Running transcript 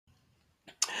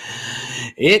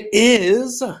It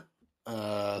is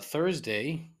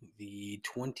Thursday, the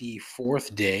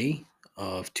 24th day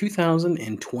of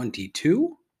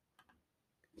 2022.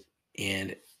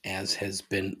 And as has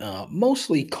been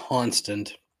mostly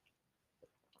constant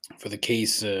for the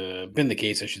case, been the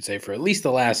case, I should say, for at least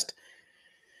the last,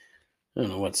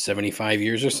 75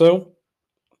 years or so,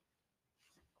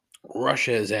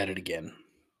 Russia is at it again.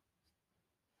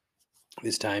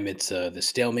 This time it's the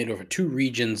stalemate over two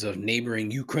regions of neighboring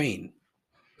Ukraine,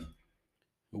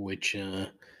 which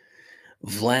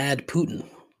Vlad Putin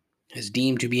has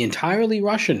deemed to be entirely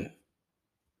Russian.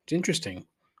 It's interesting.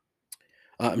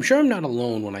 I'm sure I'm not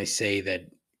alone when I say that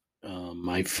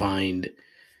I find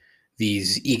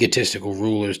these egotistical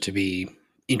rulers to be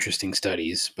interesting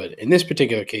studies. But in this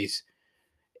particular case,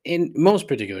 in most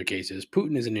particular cases,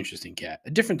 Putin is an interesting cat,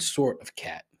 a different sort of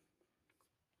cat.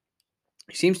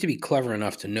 He seems to be clever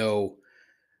enough to know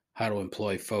how to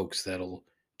employ folks that'll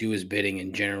do his bidding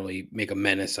and generally make a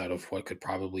menace out of what could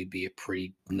probably be a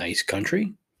pretty nice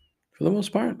country for the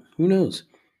most part. Who knows?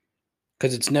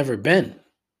 Because it's never been,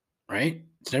 right?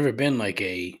 It's never been like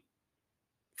a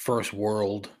first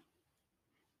world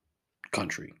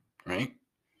country, right?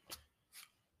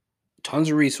 Tons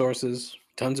of resources,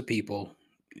 tons of people.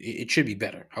 It should be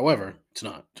better. However, it's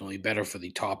not. It's only better for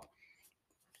the top,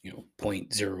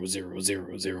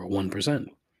 0.00001%.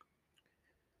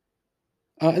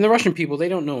 And the Russian people, they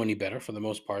don't know any better for the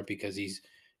most part because he's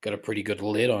got a pretty good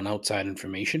lid on outside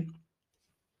information.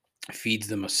 Feeds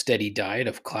them a steady diet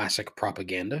of classic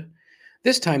propaganda.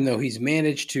 This time, though, he's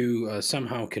managed to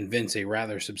somehow convince a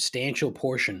rather substantial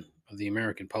portion of the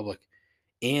American public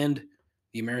and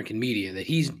the American media that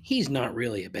he's not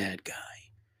really a bad guy,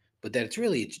 but that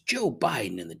it's Joe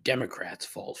Biden and the Democrats'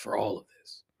 fault for all of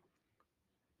this.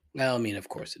 Well, I mean, of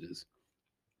course it is.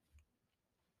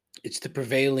 It's the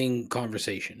prevailing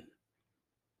conversation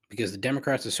because the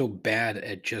Democrats are so bad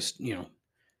at just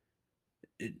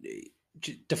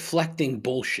deflecting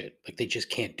bullshit. Like they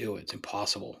just can't do it. It's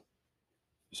impossible.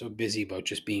 They're so busy about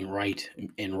just being right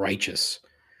and righteous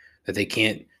that they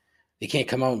can't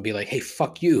come out and be like, hey,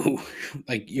 fuck you.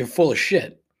 Like you're full of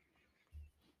shit.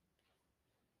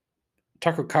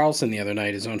 Tucker Carlson the other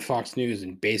night is on Fox News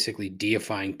and basically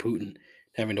deifying Putin,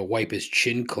 having to wipe his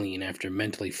chin clean after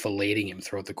mentally filleting him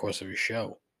throughout the course of his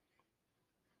show.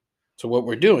 So what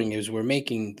we're doing is we're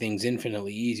making things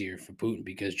infinitely easier for Putin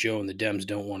because Joe and the Dems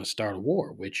don't want to start a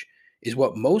war, which is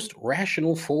what most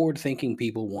rational, forward-thinking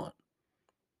people want.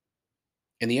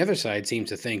 And the other side seems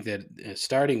to think that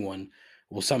starting one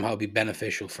will somehow be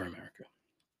beneficial for America.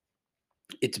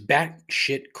 It's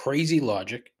batshit crazy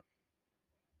logic.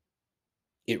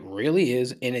 It really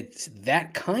is. And it's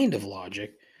that kind of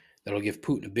logic that'll give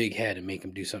Putin a big head and make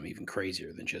him do something even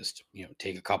crazier than just,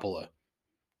 take a couple of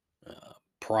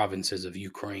provinces of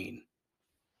Ukraine,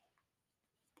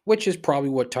 which is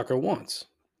probably what Tucker wants.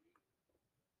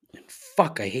 And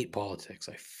fuck, I hate politics.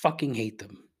 I fucking hate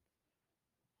them.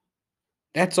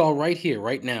 That's all right here,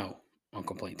 right now, on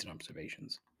Complaints and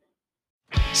Observations.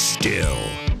 Still,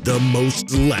 the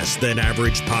most less than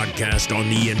average podcast on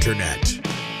the internet.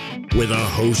 With a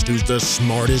host who's the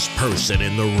smartest person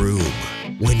in the room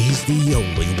when he's the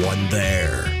only one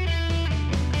there.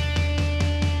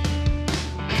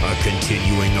 A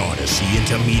continuing odyssey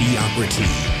into mediocrity.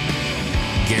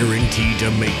 Guaranteed to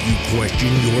make you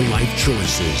question your life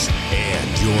choices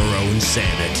and your own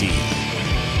sanity.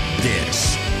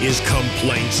 This is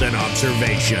Complaints and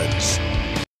Observations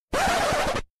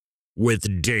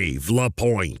with Dave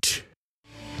LaPointe.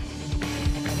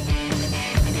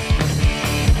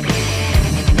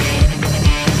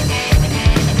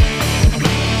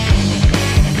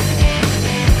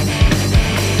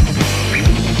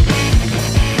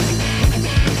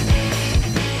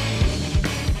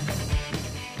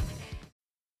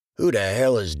 Who the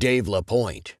hell is Dave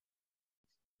LaPointe?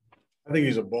 I think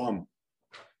he's a bum.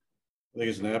 I think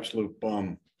he's an absolute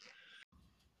bum.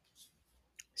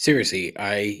 Seriously,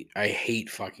 I hate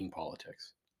fucking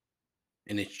politics.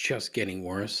 And it's just getting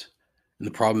worse. And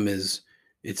the problem is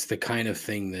it's the kind of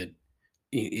thing that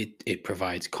it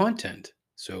provides content.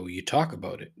 So you talk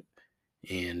about it.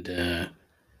 And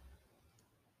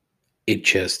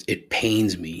it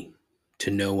pains me to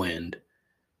no end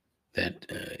that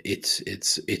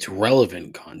it's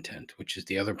relevant content, which is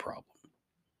the other problem.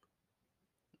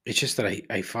 It's just that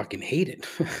I fucking hate it.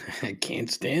 I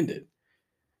can't stand it.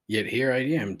 Yet here I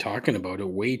am talking about it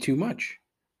way too much.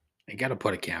 I got to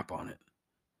put a cap on it.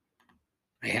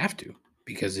 I have to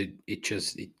because it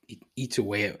eats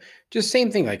away at just same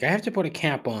thing. Like I have to put a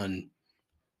cap on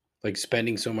like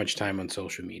spending so much time on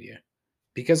social media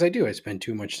because I do. I spend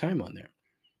too much time on there.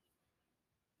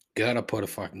 Gotta put a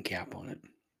fucking cap on it.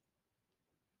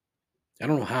 I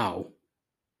don't know how,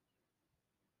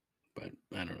 but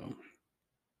I don't know.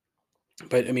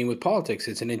 But I mean, with politics,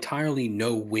 it's an entirely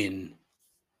no-win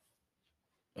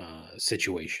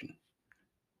situation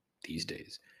these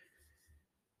days,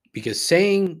 because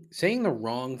saying the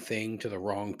wrong thing to the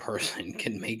wrong person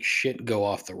can make shit go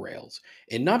off the rails,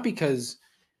 and not because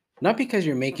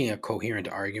you're making a coherent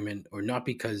argument, or not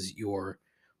because your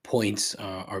points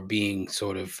are being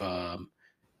sort of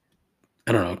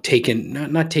I don't know, taken,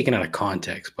 not taken out of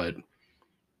context, but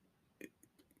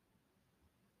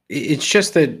it's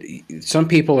just that some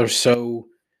people are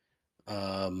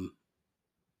um,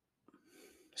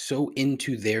 so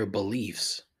into their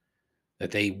beliefs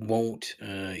that they won't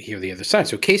hear the other side.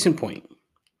 So, case in point,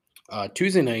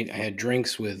 Tuesday night I had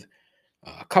drinks with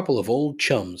a couple of old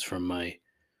chums from my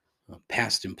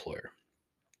past employer.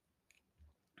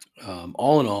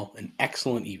 All in all, an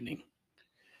excellent evening.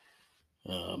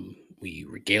 We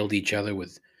regaled each other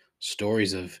with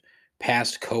stories of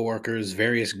past coworkers,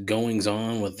 various goings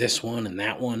on with this one and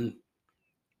that one,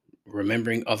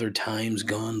 remembering other times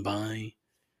gone by.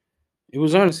 It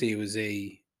was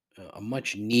a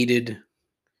much needed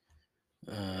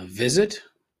visit.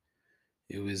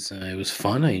 It was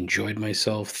fun. I enjoyed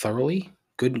myself thoroughly.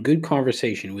 Good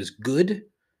conversation. It was good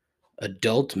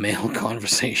adult male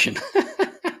conversation.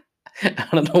 I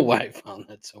don't know why I found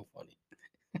that so funny.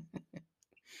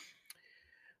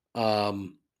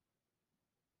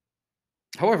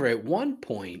 However, at one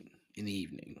point in the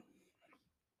evening,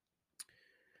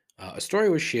 a story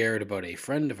was shared about a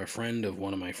friend of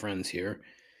one of my friends here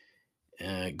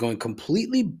going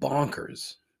completely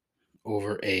bonkers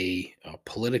over a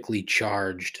politically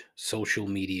charged social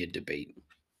media debate.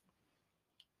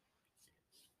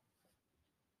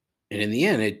 And in the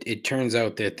end, it turns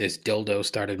out that this dildo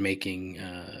started making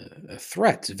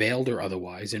threats, veiled or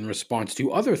otherwise, in response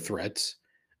to other threats,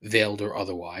 veiled or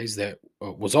otherwise, that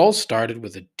was all started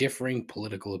with a differing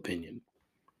political opinion.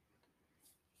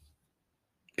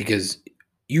 Because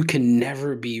you can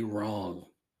never be wrong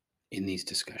in these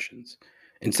discussions.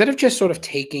 Instead of just sort of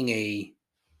I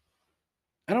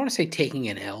don't want to say taking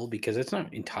an L, because it's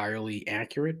not entirely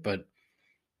accurate, but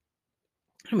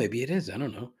maybe it is. I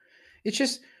don't know. It's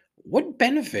just, what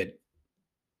benefit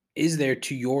is there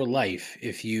to your life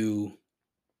if you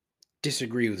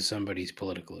disagree with somebody's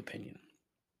political opinion?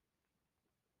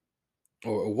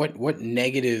 Or what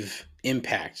negative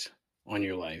impact on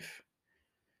your life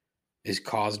is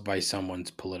caused by someone's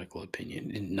political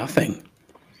opinion? And nothing.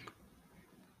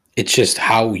 It's just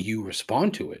how you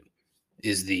respond to it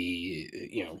is the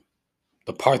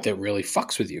part that really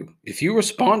fucks with you. If you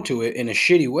respond to it in a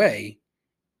shitty way,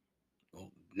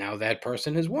 well, now that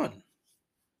person has won.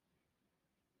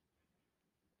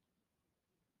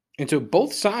 And so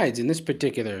both sides in this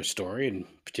particular story and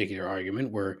particular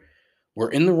argument were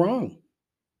in the wrong.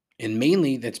 And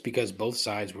mainly that's because both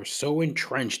sides were so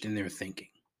entrenched in their thinking,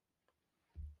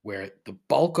 where the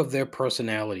bulk of their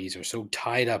personalities are so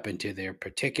tied up into their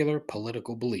particular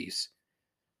political beliefs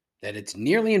that it's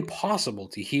nearly impossible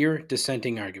to hear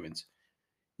dissenting arguments.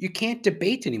 You can't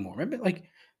debate anymore. Remember, like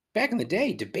back in the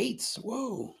day, debates,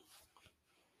 whoa,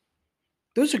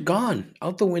 those are gone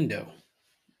out the window.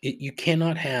 You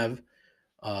cannot have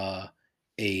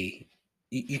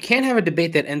you can't have a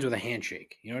debate that ends with a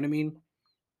handshake. You know what I mean?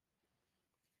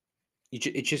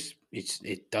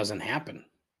 It doesn't happen.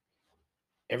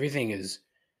 Everything is,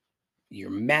 you're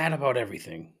mad about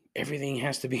everything. Everything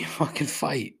has to be a fucking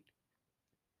fight.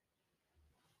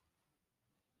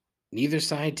 Neither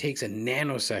side takes a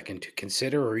nanosecond to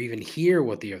consider or even hear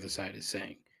what the other side is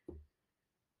saying.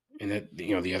 And that,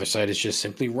 the other side is just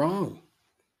simply wrong.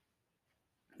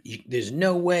 There's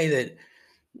no way that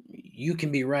you can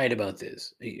be right about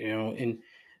this, and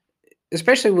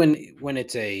especially when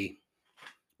it's a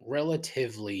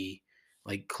relatively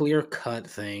like clear cut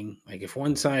thing. Like if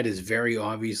one side is very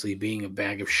obviously being a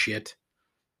bag of shit,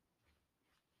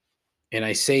 and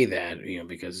I say that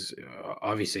because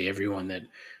obviously everyone that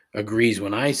agrees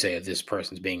when I say that this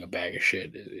person's being a bag of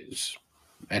shit is,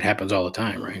 that happens all the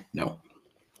time, right? No.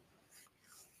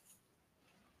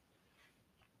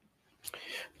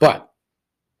 But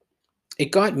it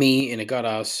got me and it got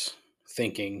us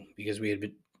thinking, because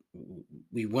we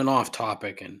went off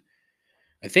topic, and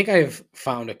I think I've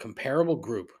found a comparable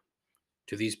group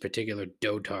to these particular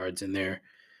dotards, and they're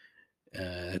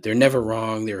never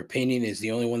wrong. Their opinion is the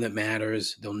only one that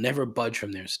matters. They'll never budge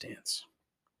from their stance.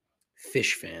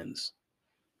 Fish fans.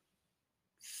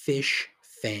 Fish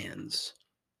fans.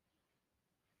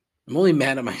 I'm only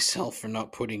mad at myself for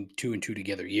not putting two and two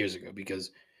together years ago,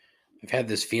 because I've had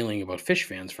this feeling about fish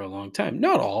fans for a long time.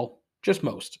 Not all. Just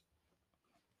most.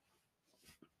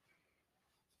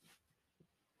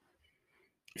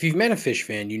 If you've met a fish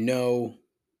fan, you know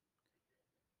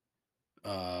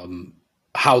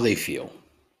how they feel.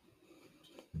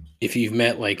 If you've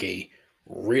met like a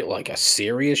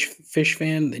serious fish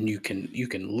fan, then you can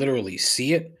literally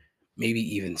see it, maybe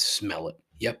even smell it.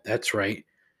 Yep, that's right.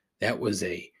 That was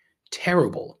a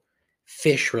terrible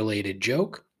fish related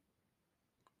joke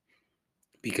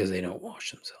because they don't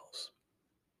wash themselves.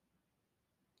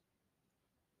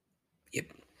 Yep.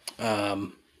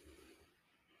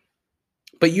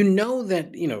 But you know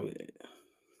that,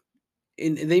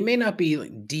 they may not be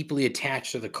like deeply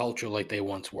attached to the culture like they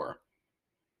once were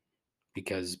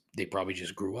because they probably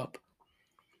just grew up.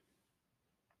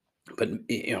 But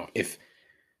if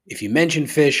you mention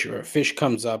fish or a fish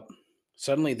comes up,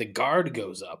 suddenly the guard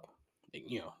goes up,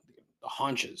 the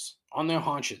haunches, on their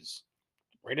haunches,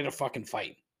 ready to fucking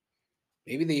fight.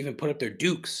 Maybe they even put up their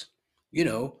dukes,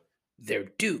 their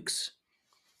dukes.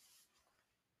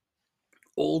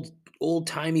 Old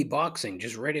timey boxing,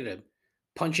 just ready to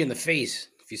punch you in the face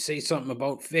if you say something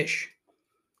about fish.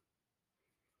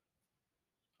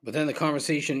 But then the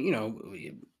conversation,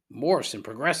 morphs and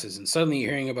progresses, and suddenly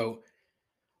you're hearing about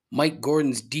Mike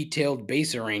Gordon's detailed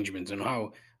bass arrangements and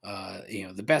how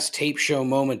the best tape show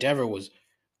moment ever was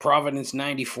Providence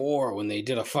 94 when they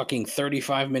did a fucking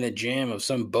 35-minute jam of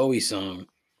some Bowie song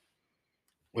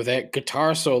with that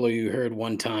guitar solo you heard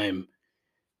one time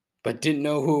but didn't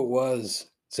know who it was.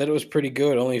 Said it was pretty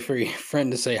good, only for your friend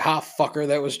to say, "Ha, fucker,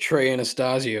 that was Trey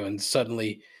Anastasio," and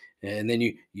then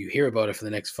you hear about it for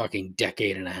the next fucking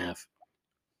decade and a half.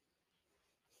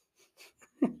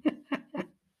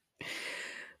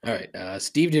 All right,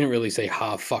 Steve didn't really say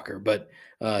 "ha, fucker," but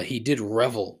he did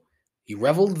revel. He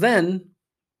reveled then,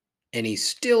 and he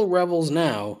still revels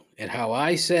now at how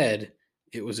I said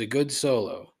it was a good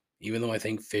solo, even though I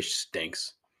think Fish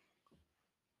stinks.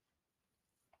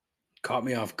 Caught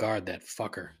me off guard, that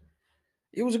fucker.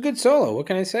 It was a good solo. What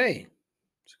can I say?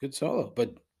 It's a good solo,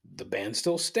 but the band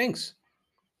still stinks.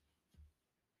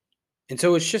 And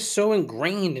so it's just so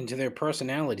ingrained into their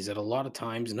personalities that a lot of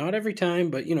times, not every time,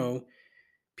 but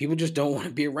people just don't want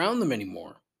to be around them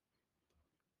anymore.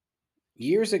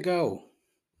 Years ago,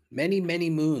 many,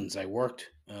 many moons, I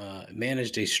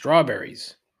managed a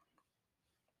Strawberries.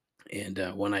 And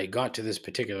when I got to this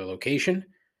particular location,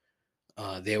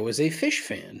 there was a fish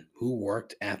fan who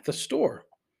worked at the store.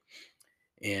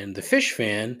 And the fish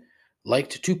fan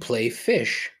liked to play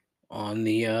Fish on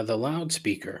the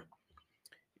loudspeaker.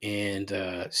 And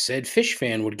said fish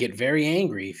fan would get very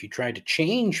angry if you tried to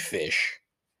change Fish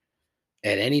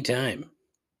at any time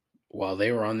while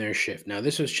they were on their shift. Now,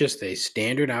 this was just a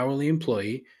standard hourly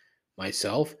employee,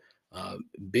 myself,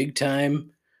 big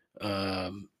time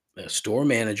store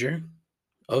manager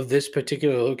of this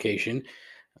particular location,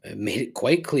 made it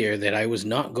quite clear that I was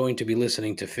not going to be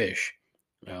listening to Fish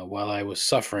while I was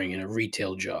suffering in a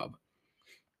retail job.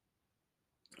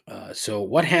 So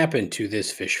what happened to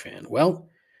this fish fan? Well,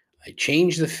 I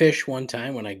changed the fish one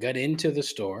time when I got into the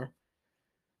store.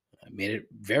 I made it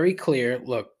very clear.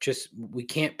 Look, we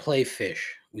can't play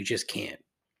Fish. We just can't.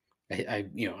 I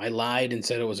lied and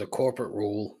said it was a corporate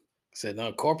rule. I said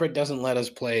no, corporate doesn't let us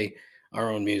play our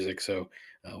own music, so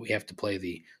we have to play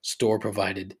the store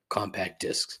provided compact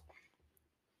discs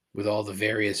with all the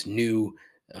various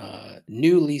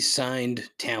newly signed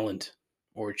talent,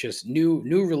 or just new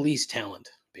release talent,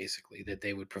 basically, that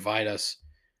they would provide us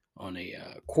on a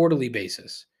quarterly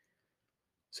basis.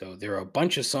 So there are a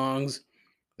bunch of songs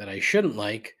that I shouldn't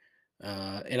like,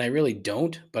 and I really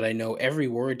don't, but I know every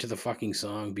word to the fucking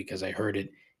song because I heard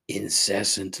it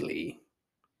incessantly.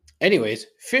 Anyways,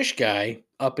 Fish guy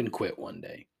up and quit one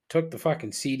day. Took the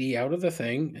fucking CD out of the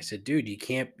thing. I said, "Dude, you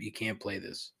can't play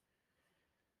this."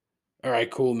 "All right,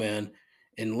 cool, man."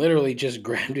 And literally just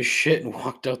grabbed his shit and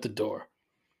walked out the door.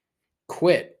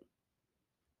 Quit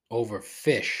over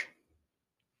Fish.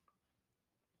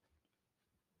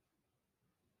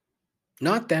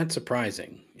 Not that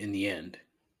surprising in the end.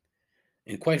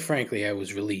 And quite frankly, I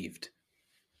was relieved.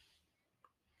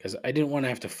 Because I didn't want to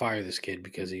have to fire this kid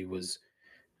because he was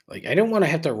like, I didn't want to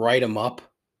have to write him up.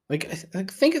 Like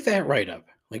think of that write up.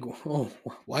 Like, oh,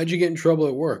 why'd you get in trouble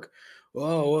at work?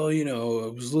 Oh, well,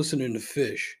 I was listening to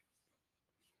Fish.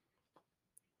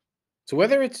 So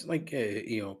whether it's like,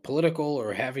 political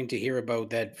or having to hear about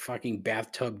that fucking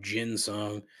bathtub gin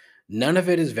song, none of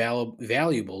it is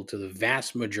valuable to the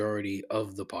vast majority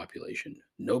of the population.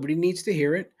 Nobody needs to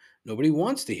hear it. Nobody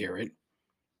wants to hear it.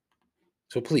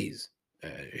 So please,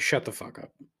 shut the fuck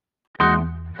up.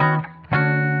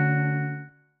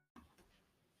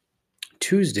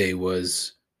 Tuesday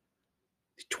was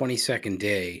the 22nd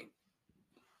day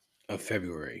of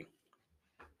February.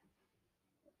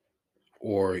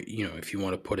 Or, if you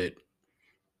want to put it,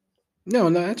 no,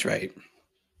 that's right.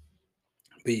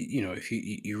 But, if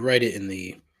you write it in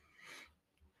the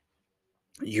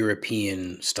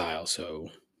European style,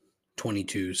 so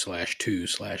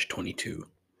 22/2/22.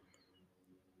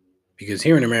 Because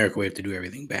here in America, we have to do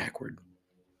everything backward.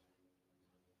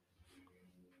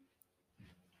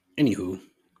 Anywho,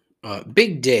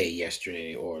 big day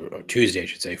yesterday, or Tuesday, I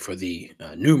should say, for the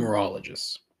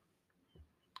numerologists,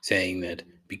 saying that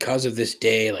because of this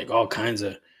day, like all kinds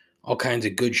of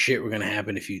good shit were gonna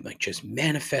happen if you just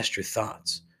manifest your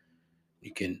thoughts.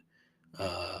 You can,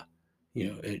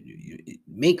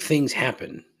 make things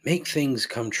happen, make things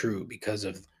come true because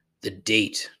of the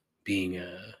date being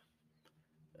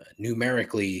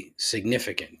numerically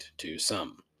significant to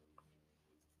some.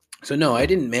 So no, I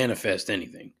didn't manifest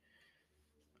anything.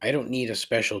 I don't need a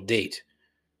special date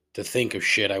to think of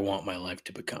shit I want my life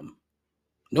to become.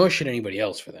 Nor should anybody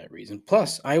else for that reason.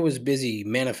 Plus, I was busy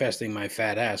manifesting my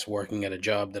fat ass working at a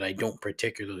job that I don't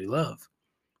particularly love.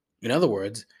 In other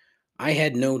words, I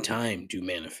had no time to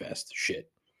manifest shit.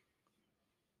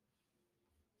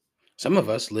 Some of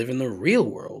us live in the real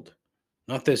world,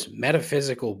 not this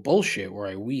metaphysical bullshit where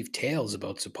I weave tales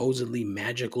about supposedly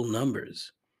magical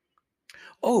numbers.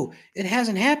 Oh, it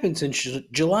hasn't happened since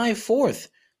July 4th,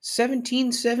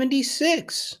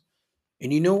 1776.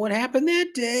 And you know what happened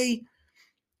that day?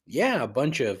 Yeah, a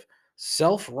bunch of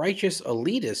self-righteous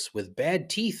elitists with bad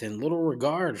teeth and little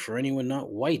regard for anyone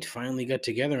not white finally got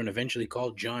together and eventually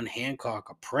called John Hancock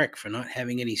a prick for not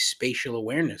having any spatial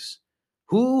awareness.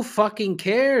 Who fucking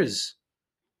cares?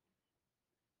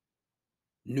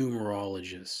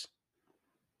 Numerologists.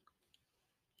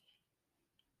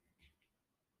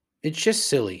 It's just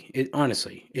silly.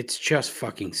 Honestly, it's just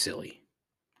fucking silly.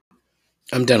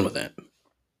 I'm done with that.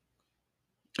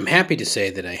 I'm happy to say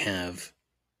that I have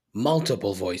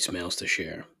multiple voicemails to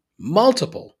share.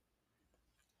 Multiple.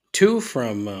 2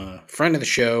 from a friend of the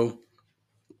show,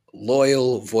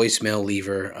 loyal voicemail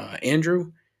leaver,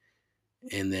 Andrew.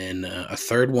 And then a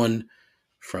third one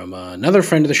from another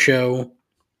friend of the show,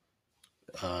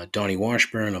 Donnie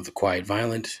Washburn of The Quiet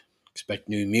Violent. Expect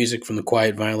new music from The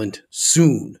Quiet Violent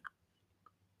soon.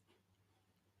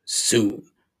 Soon.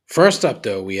 First up,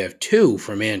 though, we have 2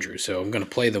 from Andrew, so I'm going to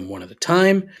play them one at a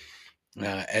time.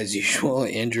 As usual,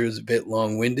 Andrew is a bit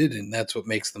long-winded, and that's what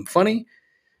makes them funny.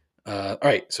 All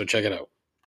right, so check it out.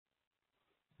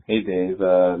 Hey Dave,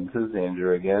 this is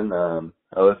Andrew again. I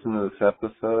listened to this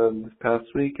episode this past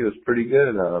week. It was pretty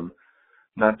good.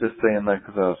 Not just saying that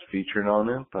because I was featured on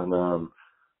it, but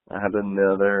I had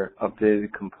another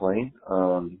updated complaint.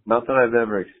 Not that I've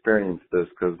ever experienced this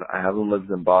because I haven't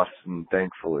lived in Boston,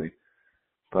 thankfully.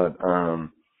 But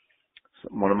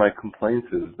one of my complaints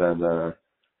is that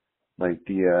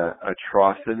the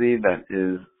atrocity that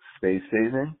is space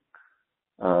saving.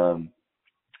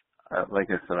 Like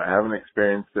I said, I haven't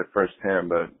experienced it firsthand,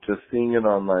 but just seeing it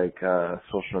on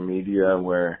social media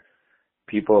where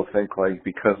people think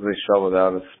because they shoveled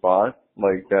out a spot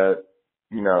like that,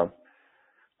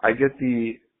 I get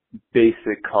the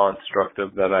basic construct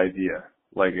of that idea.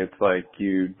 It's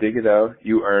you dig it out,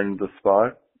 you earn the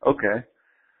spot. Okay.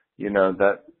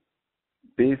 That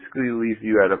basically leaves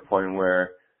you at a point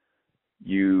where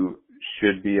you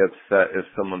should be upset if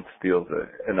someone steals it.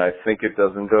 And I think it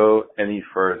doesn't go any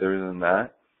further than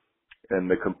that. And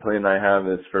the complaint I have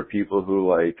is for people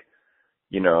who I've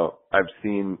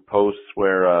seen posts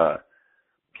where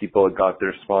people got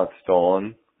their spot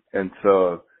stolen. And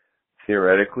so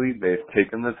theoretically they've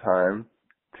taken the time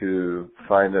to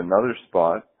find another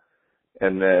spot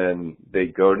and then they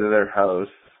go to their house,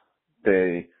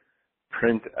 they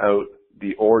print out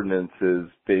the ordinances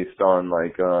based on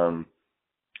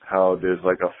how there's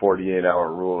a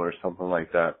 48-hour rule or something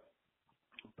like that.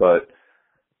 But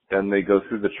then they go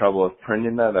through the trouble of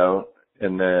printing that out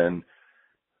and then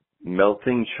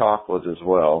melting chocolate as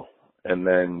well and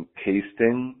then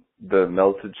pasting the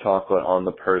melted chocolate on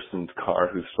the person's car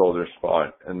who stole their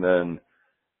spot and then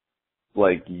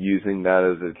using that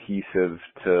as adhesive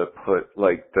to put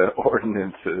the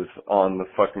ordinances on the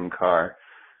fucking car.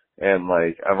 And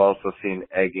I've also seen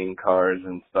egging cars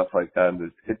and stuff like that.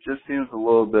 It just seems a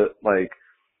little bit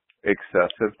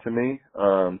excessive to me.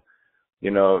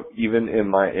 Even in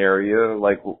my area,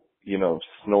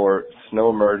 snow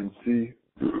emergency.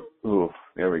 Ooh,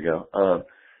 there we go.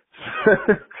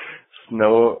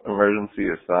 Snow emergency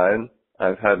aside,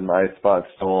 I've had my spot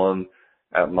stolen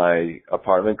at my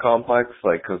apartment complex,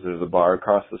 cause there's a bar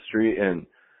across the street and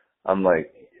I'm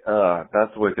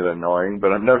that's wicked annoying,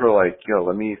 but I'm never yo,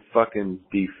 let me fucking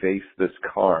deface this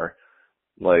car.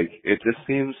 Like, it just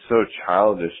seems so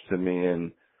childish to me.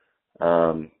 And,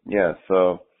 yeah,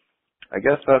 so I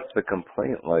guess that's the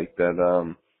complaint, like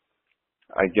that,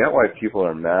 I get why people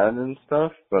are mad and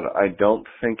stuff, but I don't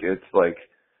think it's like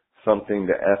something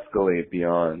to escalate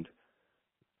beyond,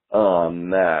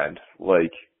 mad.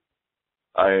 Like,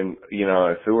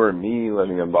 if it were me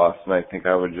living in Boston, I think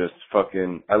I would just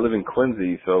I live in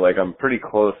Quincy, so like I'm pretty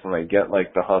close and I get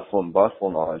like the hustle and bustle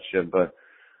and all that shit, but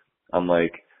I'm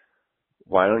like,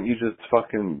 why don't you just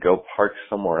fucking go park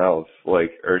somewhere else?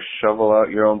 Like, or shovel out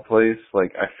your own place?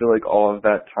 Like, I feel like all of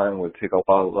that time would take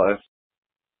a lot less.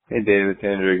 Hey David, it's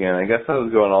Andrew again. I guess I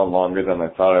was going on longer than I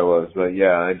thought I was, but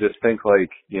yeah, I just think like,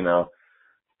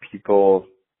 people,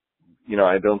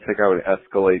 I don't think I would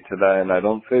escalate to that, and I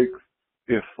don't think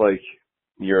if like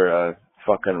you're a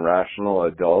fucking rational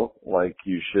adult, like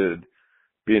you should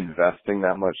be investing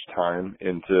that much time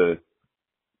into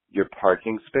your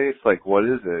parking space. Like, what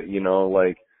is it?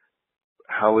 Like,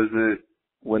 how is it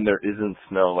when there isn't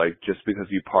snow? Like, just because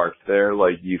you parked there,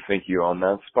 like you think you own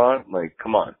that spot? Like,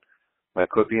 come on. Like,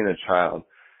 quit being a child.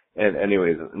 And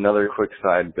anyways, another quick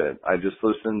side bit. I just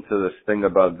listened to this thing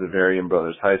about Zavarian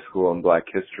Brothers High School and Black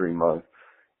History Month.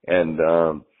 And,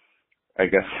 I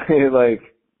guess they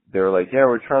were like, yeah,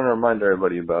 we're trying to remind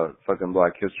everybody about fucking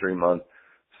Black History Month.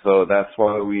 So that's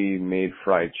why we made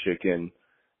fried chicken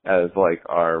as like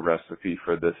our recipe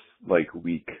for this like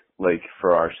week, like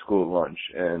for our school lunch.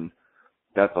 And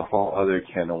that's a whole other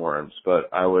can of worms, but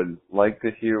I would like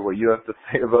to hear what you have to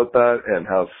say about that and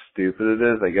how stupid it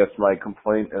is. I guess my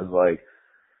complaint is like,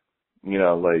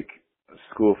 like a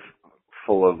school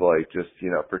full of like just,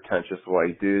 pretentious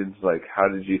white dudes. Like, how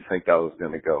did you think that was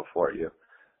going to go for you?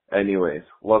 Anyways,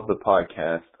 love the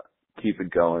podcast. Keep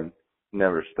it going.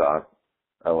 Never stop.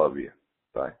 I love you.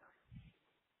 Bye.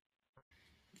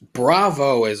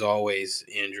 Bravo as always,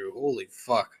 Andrew. Holy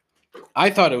fuck. I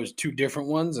thought it was two different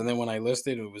ones, and then when I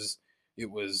listed it was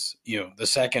the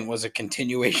second was a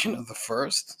continuation of the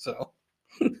first. So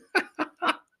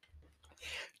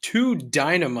two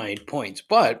dynamite points.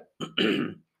 But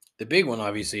the big one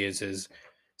obviously is his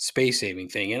space saving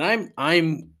thing. And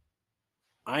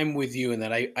I'm with you in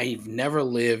that I've never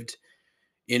lived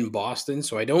in Boston,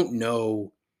 so I don't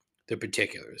know the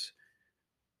particulars.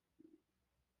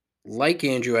 Like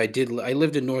Andrew, I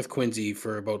lived in North Quincy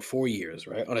for about 4 years,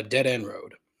 right? On a dead end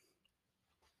road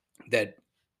that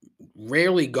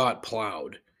rarely got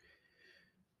plowed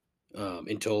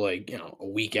until like, a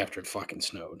week after it fucking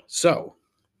snowed. So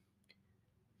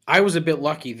I was a bit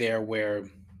lucky there where,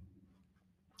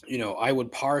 I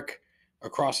would park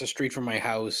across the street from my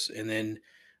house, and then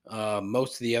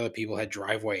most of the other people had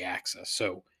driveway access.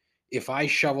 So if I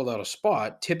shoveled out a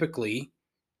spot, typically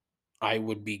I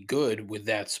would be good with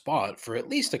that spot for at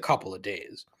least a couple of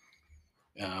days.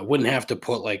 Wouldn't have to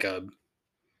put like a,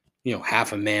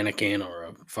 half a mannequin or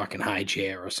a fucking high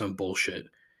chair or some bullshit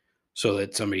so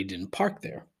that somebody didn't park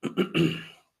there.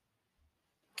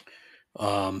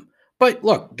 But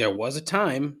look, there was a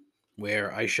time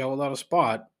where I shoveled out a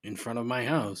spot in front of my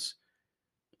house,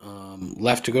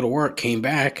 left to go to work, came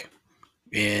back,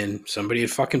 and somebody had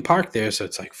fucking parked there. So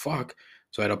it's like, fuck.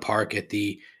 So I had to park at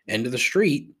the end of the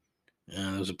street.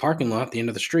 There was a parking lot at the end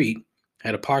of the street. I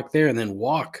had to park there and then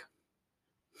walk.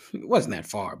 It wasn't that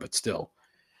far, but still,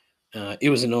 it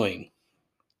was annoying.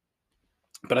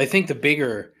 But I think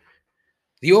the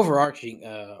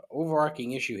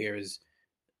overarching issue here is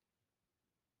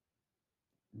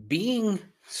being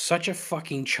such a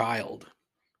fucking child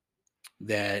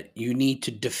that you need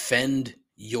to defend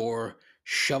your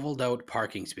shoveled out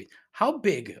parking space. How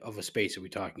big of a space are we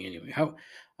talking anyway?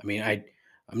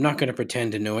 I'm not going to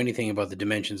pretend to know anything about the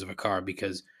dimensions of a car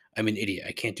because I'm an idiot.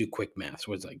 I can't do quick math.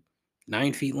 So it's like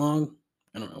 9 feet long.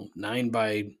 I don't know, 9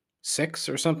 by 6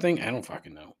 or something. I don't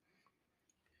fucking know.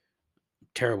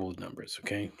 Terrible with numbers.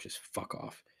 Okay. Just fuck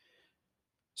off.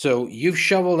 So you've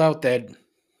shoveled out that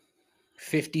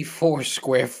 54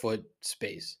 square foot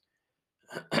space.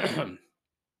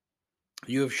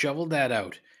 You have shoveled that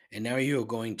out, and now you're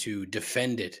going to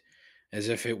defend it as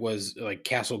if it was like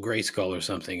Castle Grayskull or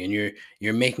something, and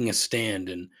you're making a stand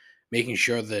and making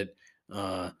sure that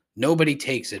nobody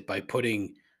takes it by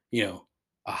putting a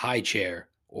high chair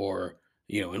or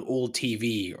an old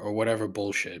TV or whatever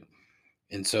bullshit.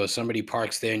 And so somebody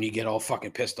parks there and you get all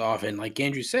fucking pissed off. And like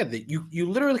Andrew said, that you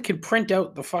literally can print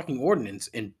out the fucking ordinance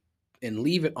and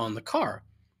leave it on the car,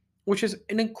 which is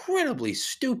an incredibly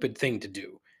stupid thing to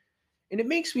do. And it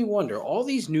makes me wonder, all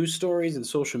these news stories and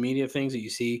social media things that you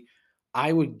see,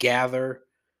 I would gather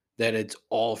that it's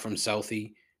all from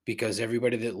Southie because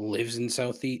everybody that lives in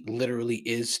Southie literally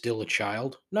is still a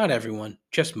child. Not everyone,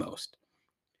 just most.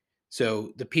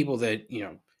 So the people that,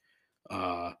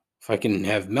 if I can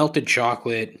have melted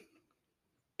chocolate,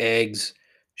 eggs,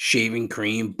 shaving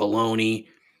cream, bologna,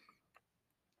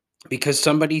 because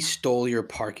somebody stole your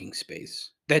parking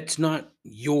space. That's not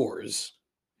yours.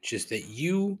 It's just that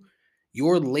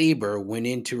your labor went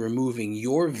into removing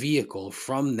your vehicle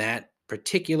from that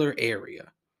particular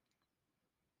area.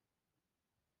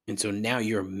 And so now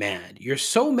you're mad. You're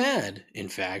so mad, in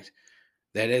fact,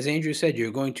 that as Andrew said,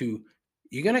 you're going to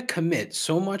commit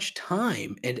so much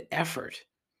time and effort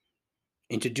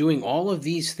into doing all of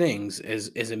these things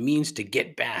as a means to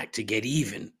get back, to get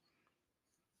even,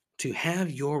 to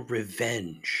have your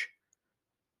revenge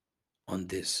on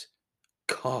this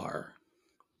car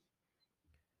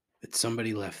that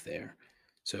somebody left there.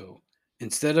 So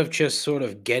instead of just sort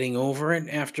of getting over it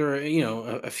after,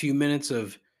 a few minutes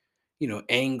of,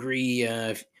 angry,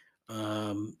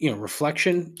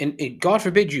 reflection, and God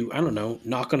forbid you, I don't know,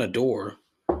 knock on a door.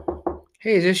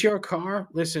 Hey, is this your car?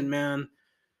 Listen, man,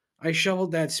 I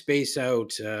shoveled that space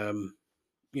out.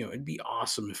 It'd be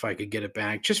awesome if I could get it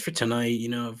back just for tonight.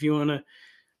 If you want to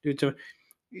do it to,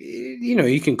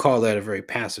 you can call that a very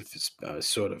passive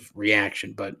sort of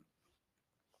reaction, but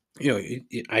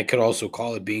I could also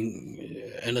call it being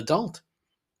an adult,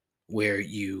 where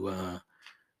you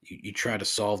try to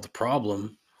solve the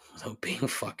problem without being a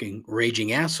fucking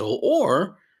raging asshole,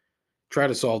 or try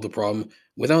to solve the problem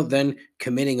without then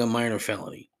committing a minor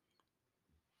felony.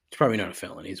 It's probably not a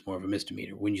felony; it's more of a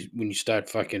misdemeanor. When you start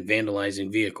fucking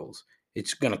vandalizing vehicles,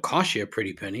 it's gonna cost you a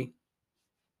pretty penny.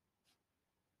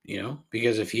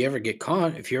 Because if you ever get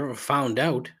caught, if you're ever found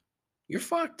out, you're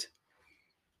fucked.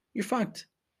 You're fucked.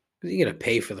 You gotta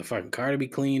pay for the fucking car to be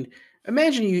cleaned.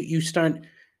 Imagine you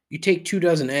take 2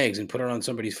 dozen eggs and put it on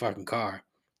somebody's fucking car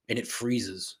and it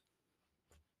freezes.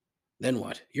 Then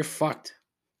what? You're fucked.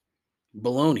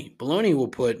 Baloney. Baloney will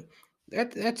put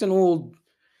that's an old,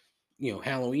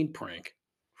 Halloween prank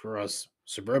for us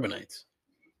suburbanites.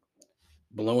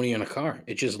 Baloney on a car.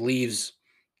 It just leaves,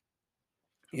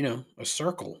 a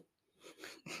circle.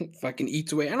 Fucking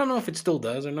eats away. I don't know if it still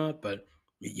does or not, but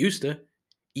it used to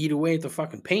eat away at the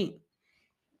fucking paint.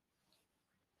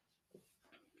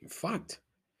 You're fucked.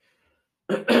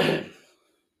 But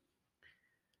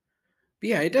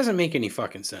yeah, it doesn't make any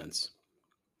fucking sense.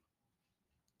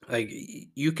 Like,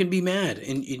 you can be mad,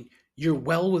 and you're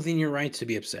well within your rights to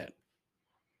be upset.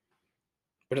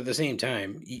 But at the same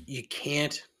time, you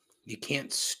can't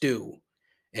stew.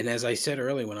 And as I said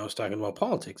earlier when I was talking about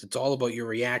politics, it's all about your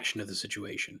reaction to the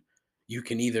situation. You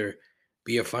can either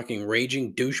be a fucking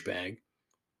raging douchebag,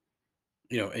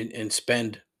 and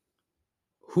spend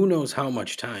who knows how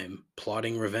much time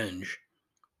plotting revenge,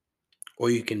 or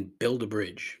you can build a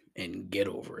bridge and get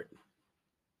over it.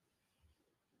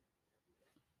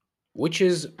 Which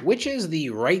is the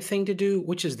right thing to do?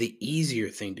 Which is the easier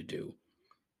thing to do?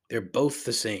 They're both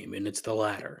the same, and it's the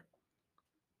latter.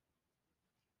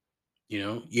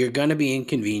 You're going to be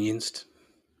inconvenienced.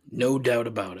 No doubt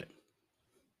about it.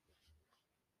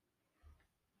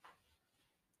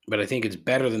 But I think it's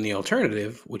better than the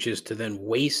alternative, which is to then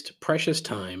waste precious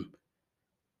time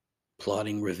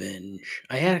plotting revenge.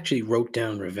 I actually wrote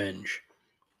down revenge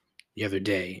the other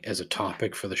day as a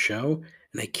topic for the show,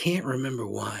 and I can't remember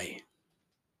why.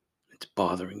 It's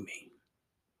bothering me.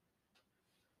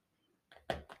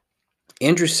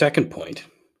 Andrew's second point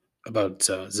about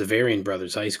Zavarian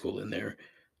Brothers High School in their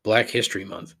Black History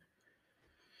Month.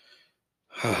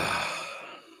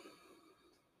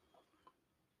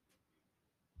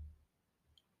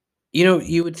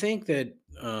 You would think that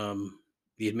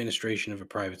the administration of a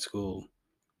private school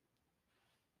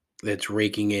that's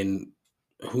raking in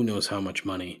who knows how much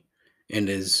money and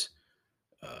is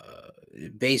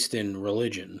based in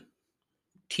religion,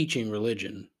 teaching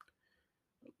religion,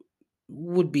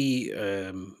 would be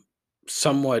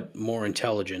somewhat more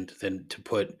intelligent than to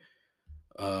put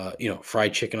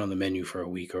fried chicken on the menu for a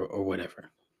week or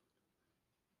whatever.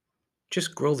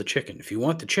 Just grill the chicken. If you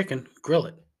want the chicken, grill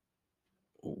it.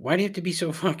 Why do you have to be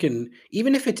so fucking,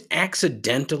 even if it's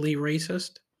accidentally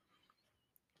racist?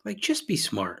 Like, just be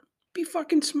smart. Be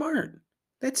fucking smart.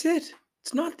 That's it.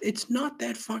 It's not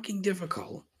that fucking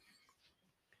difficult.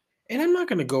 And I'm not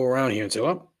going to go around here and say,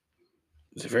 well,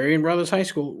 Zavarian Brothers High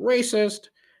School, racist,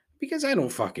 because I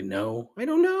don't fucking know. I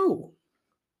don't know.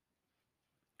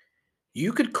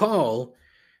 You could call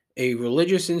a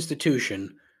religious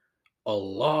institution a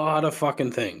lot of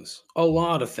fucking things. A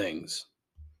lot of things.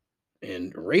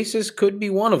 And racist could be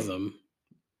one of them.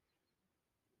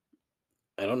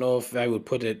 I don't know if I would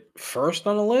put it first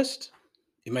on the list.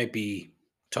 It might be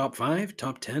top 5,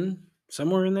 top 10,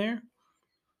 somewhere in there.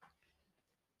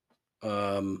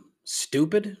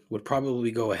 stupid would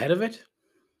probably go ahead of it.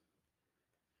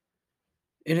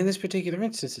 And in this particular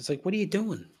instance, it's like, what are you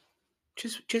doing?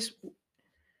 Just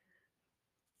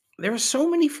there are so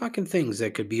many fucking things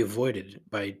that could be avoided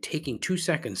by taking 2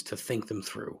 seconds to think them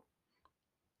through.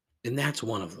 And that's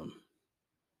one of them.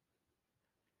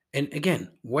 And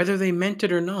again, whether they meant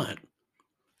it or not,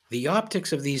 the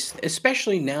optics of these,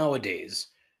 especially nowadays,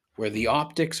 where the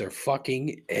optics are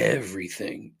fucking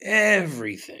everything.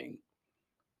 Everything.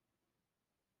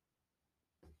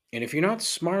 And if you're not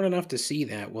smart enough to see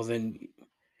that, well, then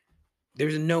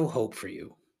there's no hope for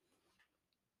you.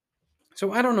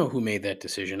 So I don't know who made that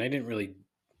decision. I didn't really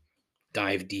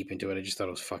dive deep into it. I just thought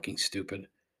it was fucking stupid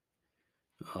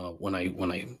when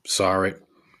I saw it.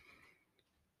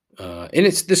 And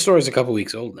this story is a couple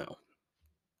weeks old now.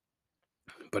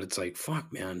 But it's like,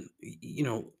 fuck, man.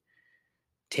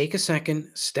 Take a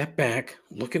second, step back,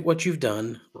 look at what you've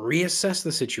done, reassess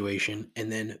the situation,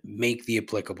 and then make the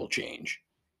applicable change.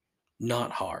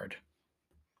 Not hard.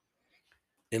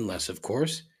 Unless, of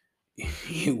course,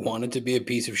 you want it to be a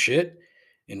piece of shit,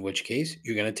 in which case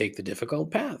you're going to take the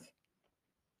difficult path.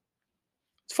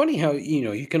 It's funny how,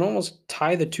 you can almost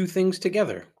tie the two things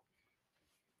together.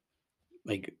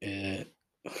 Like,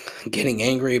 getting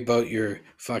angry about your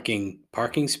fucking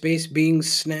parking space being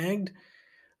snagged,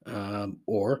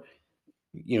 or,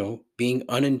 being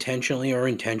unintentionally or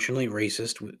intentionally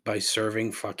racist by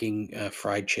serving fucking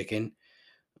fried chicken,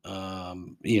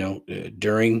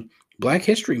 during Black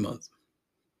History Month.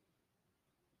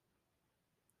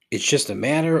 It's just a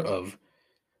matter of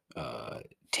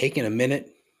taking a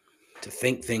minute to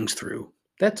think things through.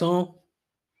 That's all.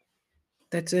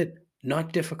 That's it.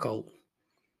 Not difficult.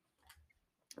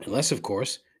 Unless, of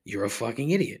course, you're a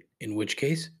fucking idiot, in which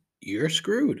case you're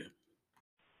screwed.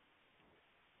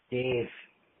 Dave,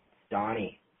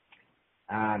 Donnie,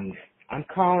 I'm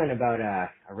calling about a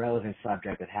relevant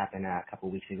subject that happened a couple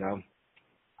weeks ago.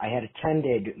 I had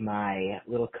attended my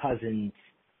little cousin's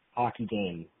hockey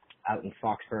game out in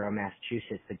Foxborough,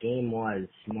 Massachusetts. The game was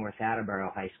North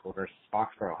Attleboro High School versus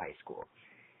Foxborough High School.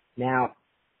 Now,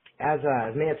 as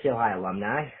Mansfield High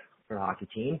alumni for the hockey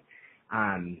team,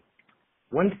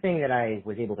 one thing that I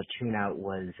was able to tune out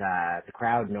was the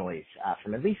crowd noise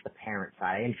from at least the parent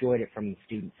side. I enjoyed it from the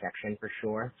student section for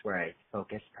sure. It's where I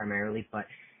focused primarily. But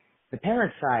the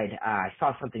parent side, I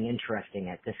saw something interesting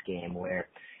at this game where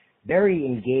very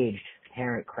engaged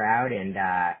parent crowd, and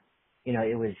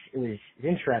it was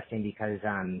interesting because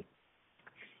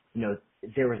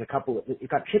there was it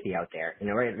got chippy out there,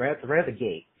 right at the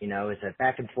gate. It was a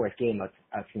back and forth game out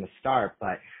from the start,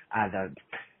 but the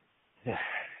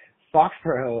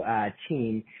Foxborough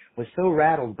team was so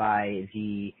rattled by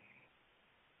the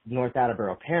North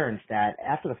Attleboro parents that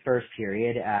after the first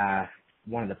period,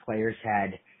 one of the players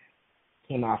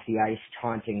came off the ice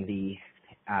taunting the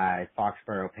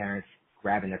Foxborough parents,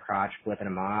 grabbing their crotch, flipping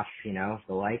them off,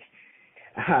 the like.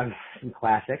 Some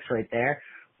classics right there.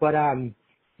 But,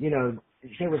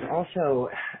 there was also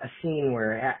a scene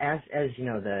where as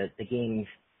the game,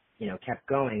 kept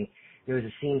going, there was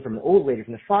a scene from the old lady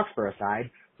from the Foxborough side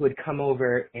who had come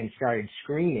over and started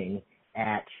screaming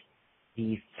at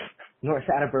the North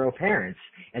Attleboro parents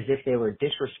as if they were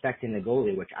disrespecting the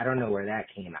goalie, which I don't know where that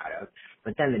came out of.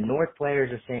 But then the North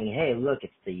players are saying, hey, look,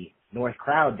 it's the North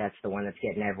crowd that's the one that's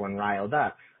getting everyone riled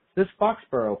up. This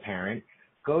Foxborough parent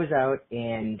goes out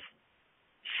and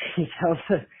she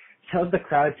tells the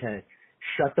crowd to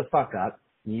shut the fuck up.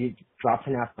 You drops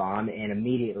an F-bomb, and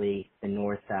immediately the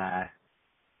North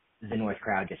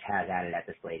crowd just has at it at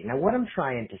this lady. Now, what I'm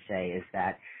trying to say is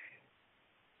that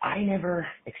I never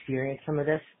experienced some of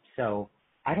this, so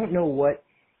I don't know what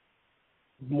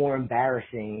more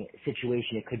embarrassing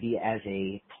situation it could be as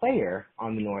a player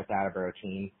on the North Attleboro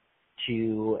team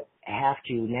to have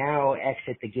to now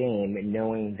exit the game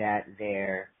knowing that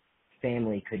their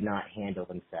family could not handle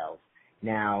themselves.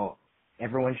 Now,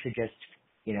 everyone should just,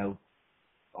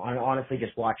 honestly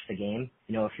just watch the game.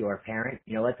 If you're a parent,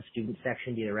 let the student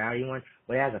section be the rowdy one.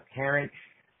 But as a parent,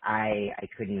 I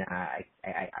couldn't, I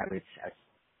was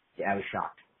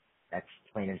shocked. That's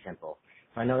plain and simple.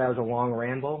 So I know that was a long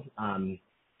ramble. I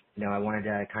wanted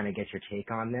to kind of get your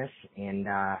take on this, and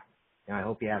I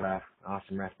hope you have an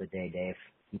awesome rest of the day, Dave.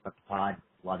 Keep up the pod.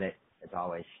 Love it, as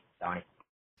always. Donnie.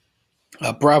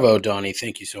 Bravo, Donnie.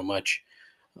 Thank you so much.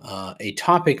 A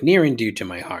topic near and dear to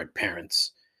my heart,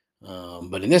 parents.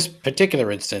 But in this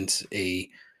particular instance, a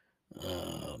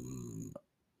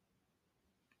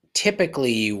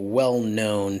typically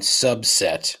well-known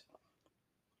subset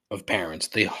of parents,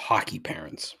 the hockey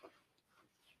parents.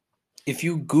 If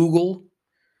you Google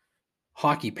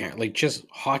hockey parent, like just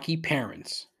hockey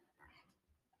parents,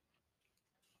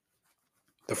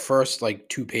 The first like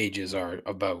 2 pages are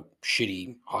about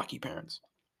shitty hockey parents.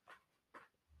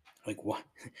 Like what?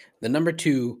 The number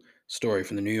 2 story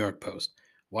from the New York Post: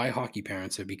 why hockey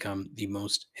parents have become the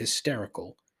most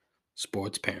hysterical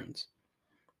sports parents.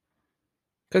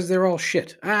 Because they're all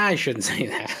shit. I shouldn't say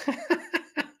that.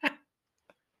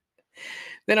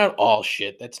 They're not all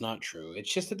shit. That's not true.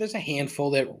 It's just that there's a handful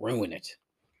that ruin it.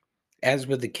 As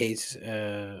with the case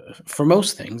for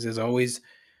most things, there's always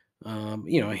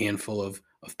a handful of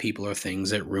people or things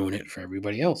that ruin it for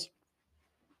everybody else.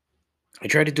 I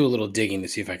tried to do a little digging to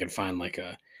see if I could find like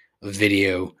a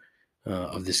video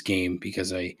of this game,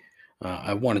 because I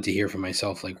wanted to hear for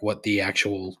myself like what the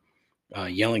actual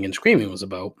yelling and screaming was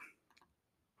about,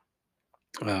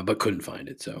 but couldn't find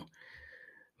it. So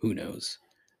who knows?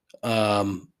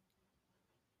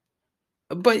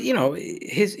 But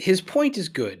his point is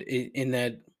good in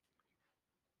that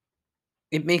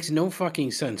it makes no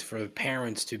fucking sense for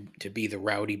parents to be the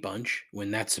rowdy bunch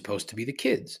when that's supposed to be the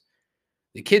kids.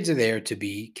 The kids are there to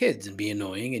be kids and be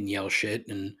annoying and yell shit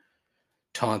and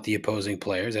taunt the opposing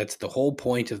players. That's the whole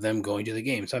point of them going to the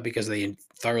game. It's not because they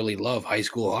thoroughly love high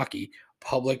school hockey,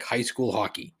 public high school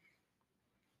hockey.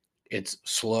 It's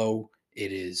slow.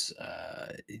 It is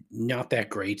not that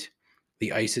great.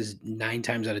 The ice is 9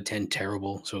 times out of 10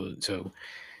 terrible. So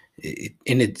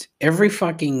and it's every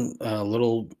fucking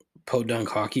little podunk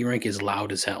hockey rink is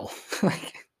loud as hell.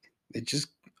 Like, it's just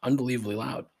unbelievably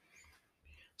loud.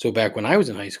 So back when I was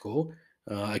in high school,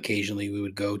 occasionally we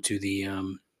would go to the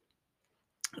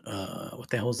what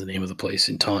the hell is the name of the place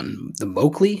in Taunton? The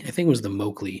Moakley? I think it was the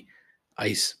Moakley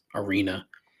Ice Arena.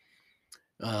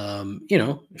 For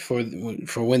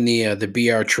when the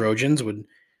BR Trojans would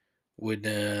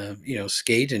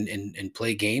skate and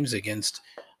play games against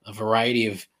a variety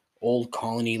of old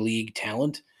Colony League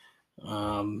talent.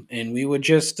 And we would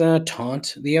just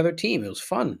taunt the other team. It was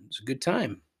fun. It was a good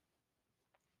time.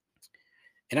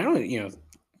 And I don't,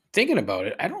 thinking about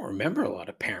it, I don't remember a lot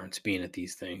of parents being at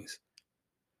these things.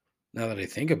 Now that I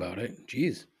think about it,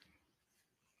 geez.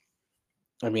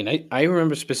 I mean, I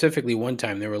remember specifically one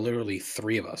time there were literally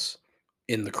 3 of us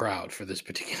in the crowd for this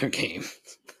particular game.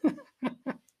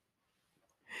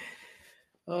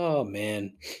 Oh,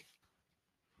 man.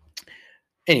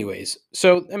 Anyways,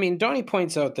 so, I mean, Donnie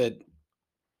points out that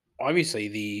obviously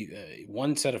the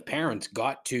one set of parents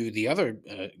got to the other,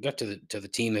 got to the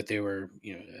team that they were,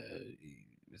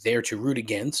 there to root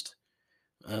against.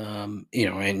 And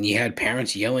you had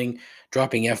parents yelling,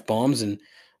 dropping F-bombs and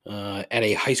at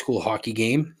a high school hockey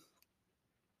game.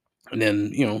 And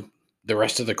then, the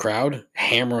rest of the crowd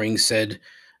hammering said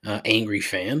angry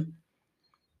fan.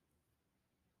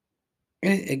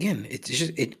 And again, it's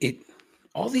just,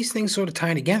 all these things sort of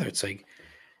tie together. It's like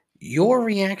your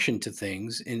reaction to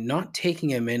things and not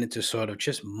taking a minute to sort of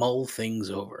just mull things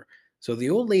over. So the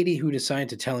old lady who decided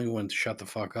to tell everyone to shut the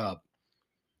fuck up,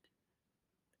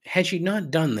 had she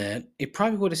not done that, it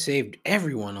probably would have saved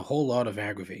everyone a whole lot of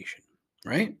aggravation,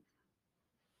 right?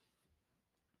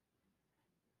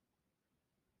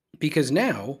 Because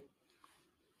now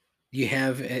you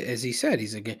have, as he said,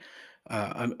 he's like,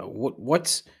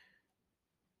 what's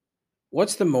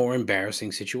the more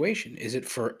embarrassing situation? Is it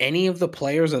for any of the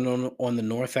players on the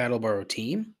North Attleboro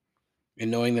team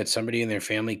and knowing that somebody in their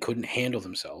family couldn't handle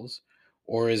themselves,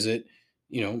 or is it,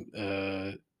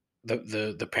 the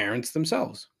parents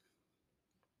themselves?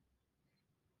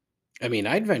 I mean,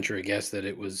 I'd venture a guess that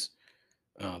it was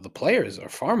the players are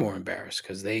far more embarrassed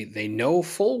because they know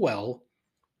full well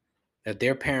that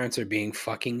their parents are being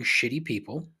fucking shitty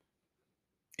people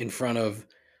in front of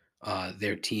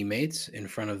their teammates, in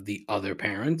front of the other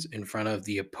parents, in front of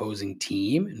the opposing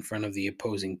team, in front of the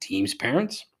opposing team's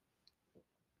parents.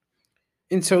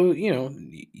 And so,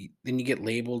 then you get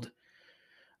labeled,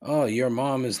 oh, your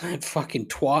mom is that fucking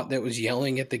twat that was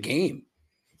yelling at the game.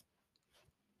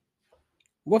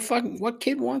 What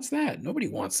kid wants that? Nobody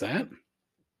wants that.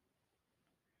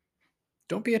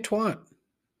 Don't be a twat.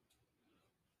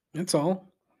 That's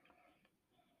all.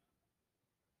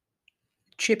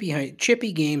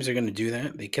 Chippy games are going to do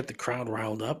that. They get the crowd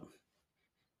riled up.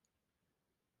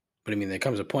 But I mean, there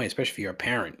comes a point, especially if you're a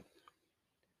parent.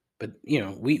 But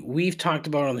we've talked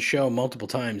about on the show multiple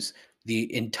times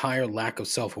the entire lack of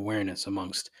self-awareness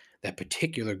amongst that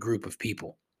particular group of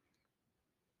people.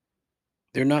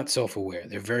 They're not self-aware.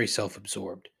 They're very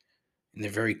self-absorbed, and they're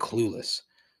very clueless.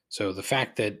 So the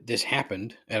fact that this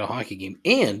happened at a hockey game,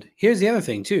 and here's the other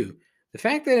thing too, the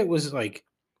fact that it was like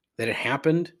that it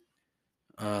happened,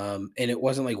 and it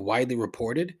wasn't like widely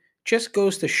reported, just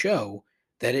goes to show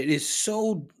that it is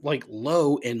so like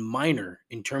low and minor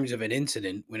in terms of an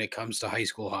incident when it comes to high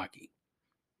school hockey.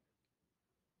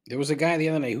 There was a guy the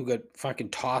other night who got fucking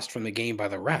tossed from the game by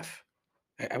the ref.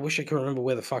 I wish I could remember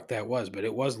where the fuck that was, but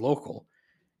it was local.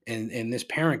 And this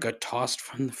parent got tossed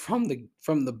from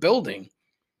the building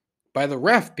by the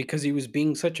ref because he was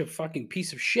being such a fucking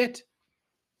piece of shit.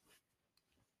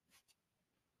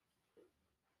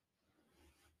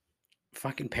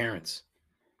 Fucking parents.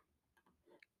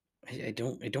 I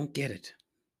don't get it.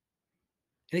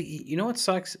 You know what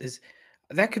sucks is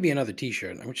that could be another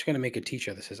T-shirt. I'm just gonna make a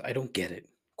T-shirt that says "I don't get it?" ?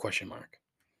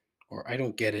 Or "I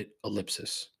don't get it?"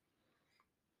 ellipsis.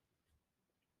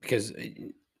 Because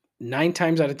 9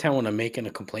 times out of 10, when I'm making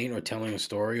a complaint or telling a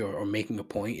story or making a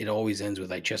point, it always ends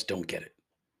with "I just don't get it."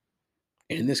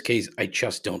 And in this case, I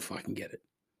just don't fucking get it.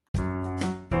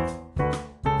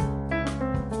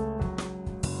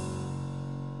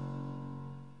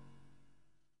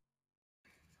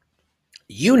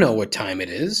 You know what time it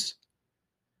is.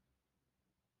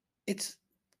 It's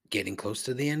getting close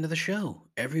to the end of the show.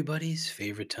 Everybody's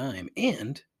favorite time.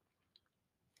 And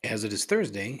as it is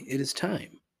Thursday, it is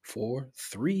time for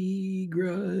 3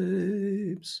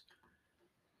 gripes.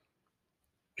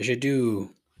 I should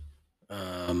do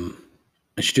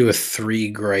a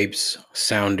 3 gripes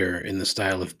sounder in the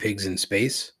style of Pigs in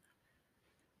Space.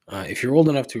 If you're old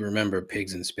enough to remember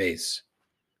Pigs in Space,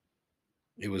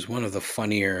 it was one of the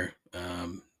funnier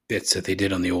bits that they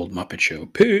did on the old Muppet Show.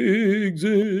 Pigs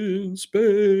in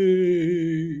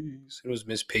Space. It was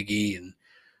Miss Piggy and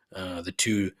the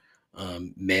 2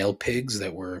 male pigs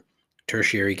that were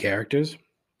tertiary characters,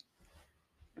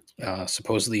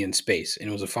 supposedly in space, and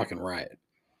it was a fucking riot.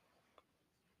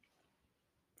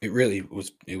 It really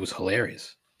was. It was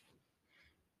hilarious.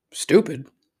 Stupid,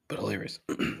 but hilarious.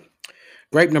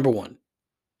 Gripe number 1,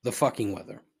 the fucking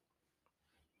weather.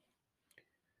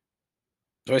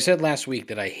 So I said last week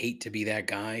that I hate to be that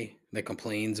guy that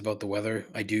complains about the weather.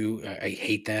 I do. I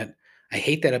hate that. I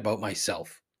hate that about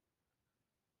myself.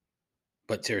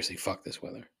 But seriously, fuck this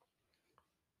weather.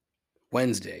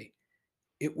 Wednesday,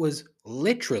 it was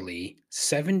literally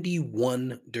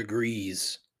 71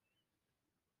 degrees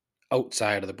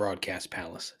outside of the broadcast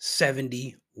palace.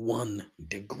 71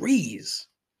 degrees.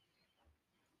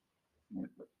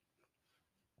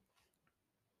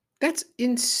 That's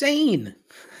insane.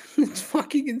 It's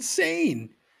fucking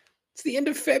insane. It's the end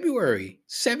of February.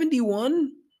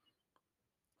 71?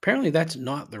 Apparently that's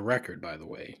not the record, by the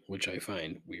way, which I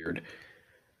find weird.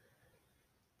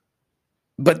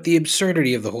 But the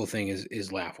absurdity of the whole thing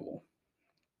is laughable.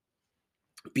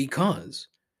 Because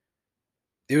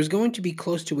there's going to be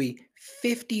close to a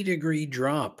 50-degree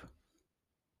drop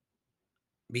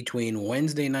between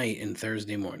Wednesday night and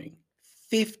Thursday morning.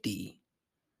 50.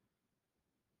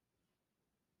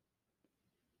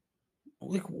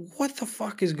 Like, what the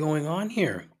fuck is going on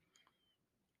here?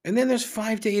 And then there's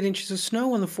 5 to 8 inches of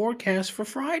snow in the forecast for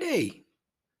Friday.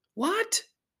 What?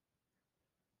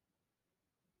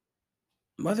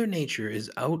 Mother Nature is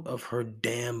out of her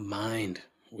damn mind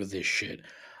with this shit.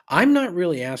 I'm not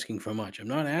really asking for much. I'm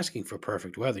not asking for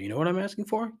perfect weather. You know what I'm asking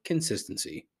for?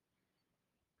 Consistency.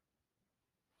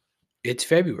 It's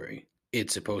February.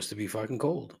 It's supposed to be fucking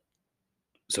cold.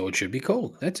 So it should be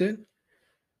cold. That's it.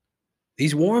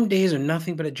 These warm days are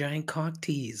nothing but a giant cock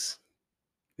tease.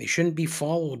 They shouldn't be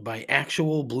followed by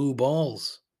actual blue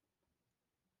balls.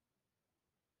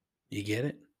 You get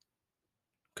it?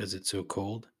 Because it's so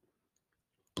cold.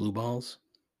 Blue balls?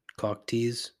 Cock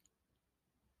tease?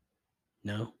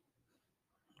 No?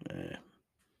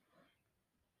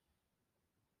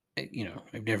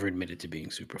 I've never admitted to being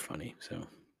super funny, so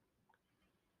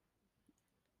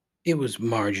it was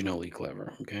marginally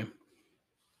clever, okay?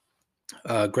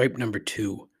 Gripe number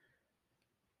 2,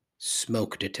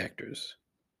 smoke detectors.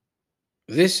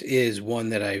 This is one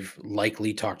that I've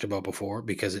likely talked about before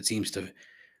because it seems to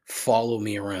follow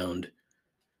me around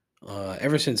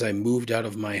ever since I moved out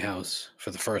of my house for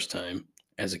the first time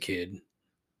as a kid.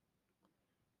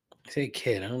 I say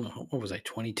kid, I don't know, what was I,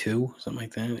 22? Something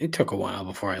like that. It took a while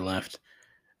before I left,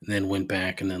 and then went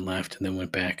back, and then left, and then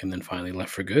went back, and then finally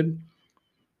left for good.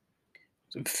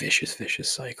 It's a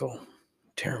vicious cycle.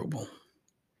 Terrible.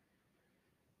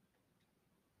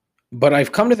 But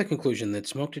I've come to the conclusion that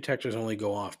smoke detectors only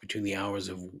go off between the hours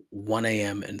of 1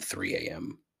 a.m. and 3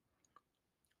 a.m.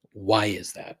 Why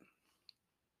is that?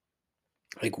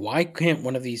 Like, why can't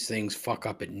one of these things fuck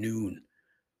up at noon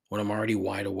when I'm already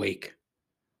wide awake?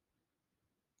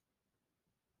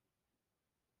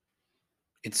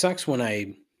 It sucks when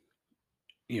I,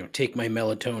 take my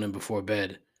melatonin before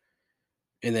bed,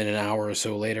 and then an hour or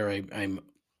so later, I'm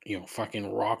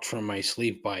fucking rocked from my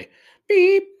sleep by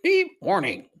beep, beep,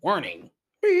 warning,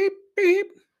 beep, beep.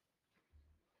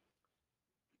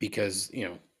 Because,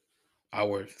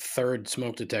 our third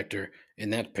smoke detector in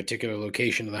that particular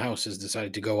location of the house has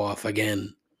decided to go off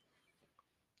again.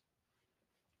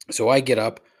 So I get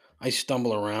up, I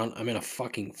stumble around, I'm in a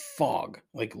fucking fog,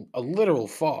 like a literal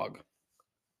fog.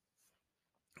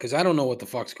 Because I don't know what the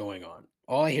fuck's going on.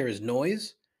 All I hear is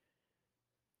noise.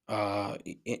 And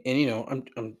you know,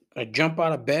 I jump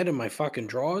out of bed in my fucking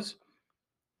drawers,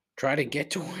 try to get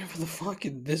to wherever the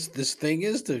fucking this thing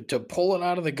is to pull it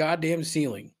out of the goddamn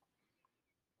ceiling.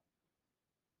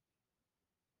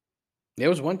 There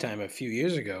was one time a few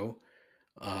years ago,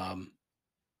 um,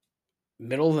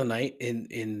 middle of the night,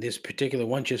 in this particular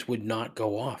one just would not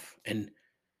go off, and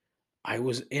I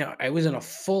was in a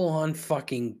full on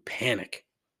fucking panic.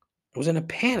 I was in a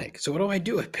panic. So what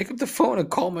do? I pick up the phone and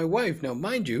call my wife. Now,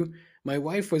 mind you, my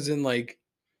wife was in like,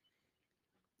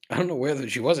 I don't know whether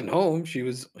she wasn't home. She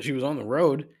was on the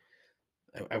road.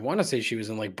 I want to say she was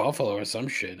in like Buffalo or some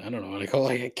shit. I don't know. And I call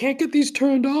like, I can't get these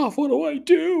turned off. What do I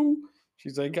do?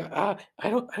 She's like, I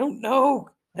don't know.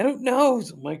 I don't know.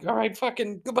 So I'm like, all right,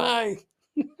 fucking goodbye.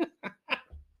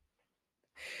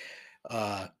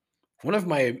 One of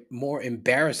my more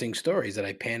embarrassing stories that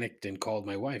I panicked and called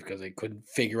my wife because I couldn't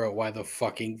figure out why the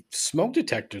fucking smoke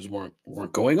detectors weren't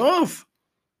going off.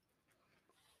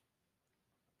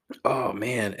 Oh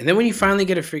man. And then when you finally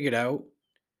get it figured out,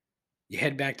 you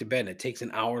head back to bed and it takes an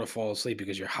hour to fall asleep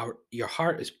because your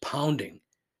heart is pounding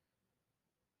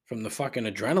from the fucking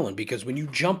adrenaline, because when you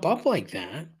jump up like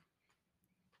that,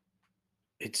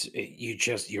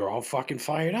 you're all fucking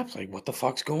fired up. Like, what the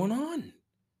fuck's going on?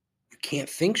 You can't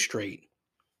think straight.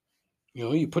 You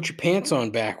know, you put your pants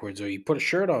on backwards, or you put a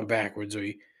shirt on backwards, or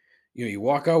you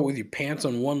walk out with your pants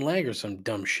on one leg or some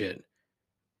dumb shit.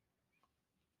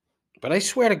 But I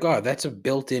swear to God, that's a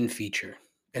built-in feature.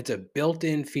 It's a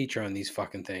built-in feature on these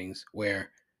fucking things where,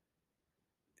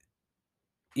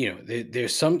 you know,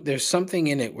 there's something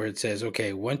in it where it says,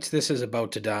 okay, once this is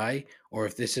about to die, or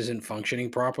if this isn't functioning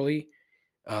properly,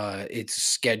 it's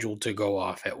scheduled to go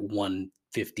off at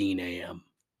 1:15 a.m.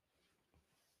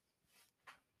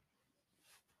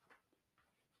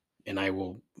 And I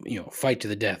will, fight to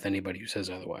the death anybody who says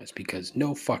otherwise, because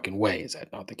no fucking way is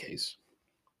that not the case.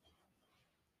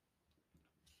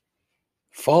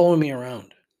 Following me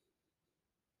around.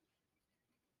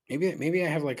 Maybe I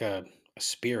have like a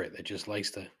spirit that just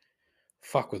likes to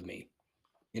fuck with me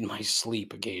in my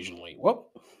sleep occasionally. Well,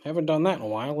 haven't done that in a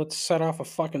while. Let's set off a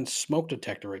fucking smoke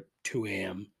detector at 2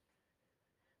 a.m.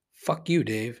 Fuck you,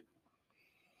 Dave.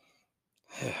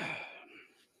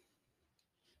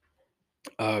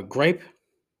 Gripe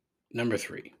number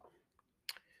 3.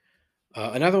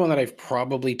 Another one that I've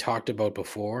probably talked about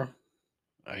before,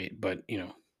 but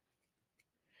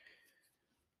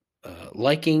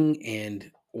liking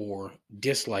and or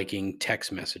disliking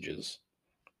text messages.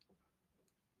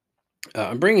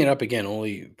 I'm bringing it up again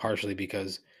only partially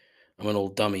because I'm an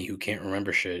old dummy who can't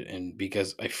remember shit, and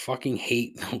because I fucking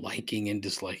hate the liking and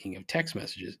disliking of text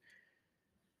messages.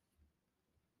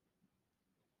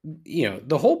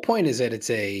 The whole point is that it's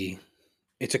a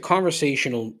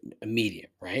conversational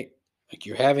medium, right? Like,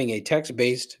 you're having a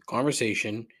text-based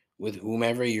conversation with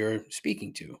whomever you're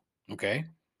speaking to, okay?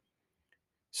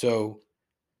 So,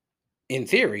 in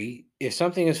theory, if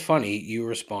something is funny, you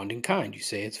respond in kind. You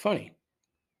say it's funny.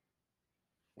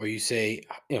 Or you say,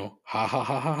 ha ha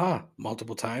ha ha ha,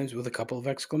 multiple times with a couple of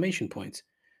exclamation points,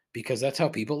 because that's how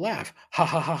people laugh. Ha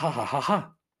ha ha ha ha ha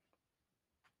ha.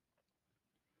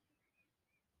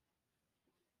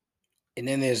 And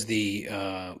then there's the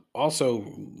also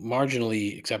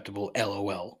marginally acceptable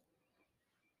LOL,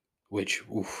 which,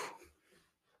 oof.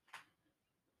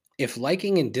 If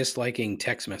liking and disliking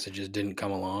text messages didn't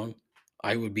come along,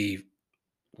 I would be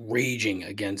raging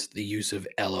against the use of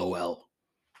LOL.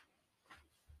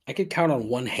 I could count on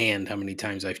one hand how many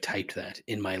times I've typed that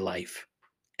in my life.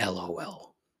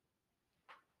 LOL.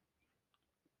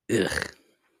 Ugh.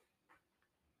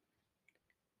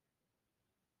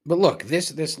 But look,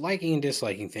 this liking and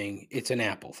disliking thing, it's an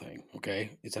Apple thing,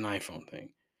 okay? It's an iPhone thing.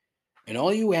 And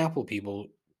all you Apple people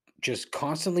just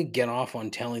constantly get off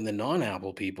on telling the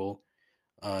non-Apple people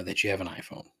that you have an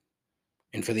iPhone.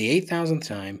 And for the 8,000th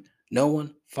time, no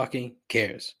one fucking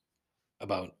cares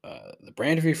about the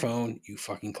brand of your phone, you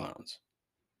fucking clowns.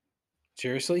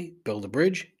 Seriously, build a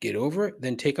bridge, get over it,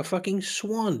 then take a fucking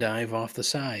swan dive off the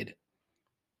side.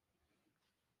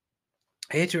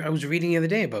 I was reading the other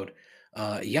day about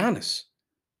Giannis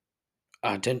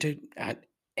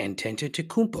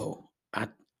Antetokounmpo.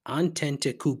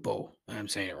 Antetokounmpo. I'm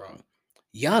saying it wrong.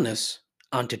 Giannis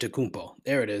Antetokounmpo.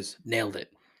 There it is. Nailed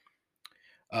it.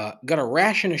 Got a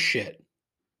ration of shit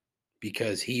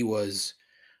because he was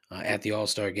at the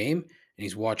All-Star game, and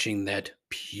he's watching that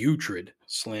putrid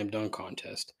slam dunk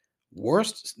contest.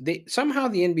 Somehow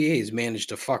the NBA has managed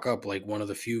to fuck up like one of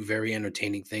the few very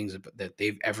entertaining things that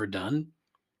they've ever done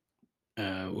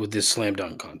with this slam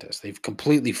dunk contest. They've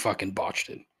completely fucking botched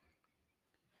it.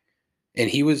 And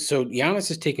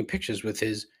Giannis is taking pictures with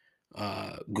his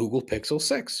Google Pixel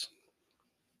 6.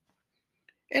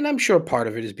 And I'm sure part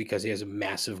of it is because he has a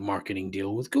massive marketing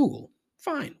deal with Google.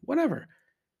 Fine, whatever.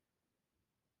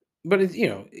 But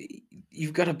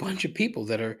you've got a bunch of people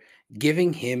that are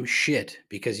giving him shit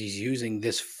because he's using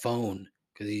this phone,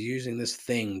 because he's using this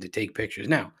thing to take pictures.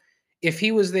 Now, if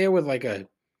he was there with like a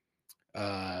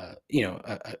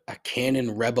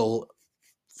Canon Rebel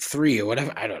 3 or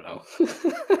whatever, I don't know.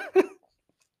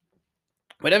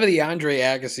 Whatever the Andre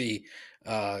Agassi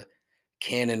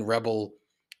Canon Rebel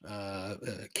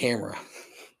camera.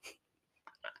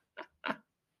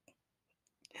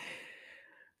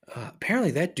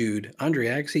 Apparently that dude, Andre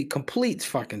Agassi, complete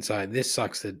fucking side. This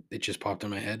sucks that it just popped in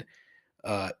my head.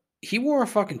 He wore a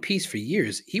fucking piece for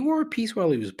years. He wore a piece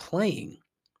while he was playing.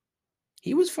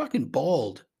 He was fucking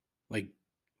bald, like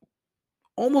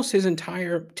almost his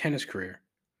entire tennis career.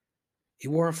 He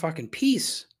wore a fucking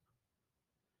piece,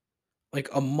 like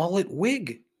a mullet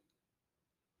wig,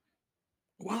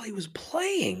 while he was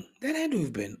playing. That had to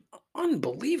have been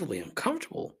unbelievably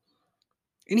uncomfortable.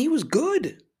 And he was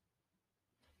good.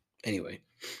 Anyway.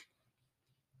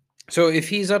 So if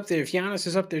Giannis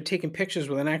is up there taking pictures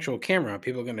with an actual camera,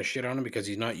 people are going to shit on him because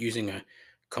he's not using a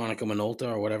Konica Minolta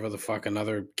or whatever the fuck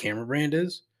another camera brand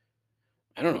is.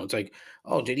 I don't know. It's like,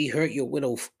 oh, did he hurt your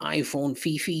little iPhone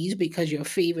fifis because your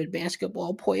favorite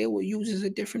basketball player uses a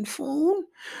different phone?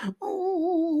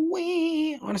 Oh,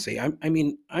 well. Honestly,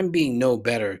 I'm being no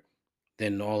better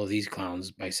than all of these clowns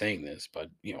by saying this,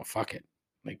 but fuck it.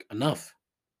 Like, enough.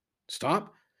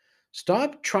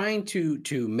 Stop trying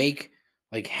to make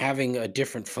like having a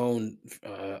different phone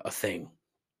a thing.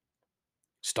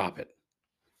 Stop it.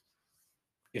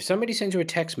 If somebody sends you a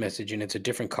text message and it's a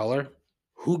different color,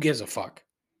 who gives a fuck?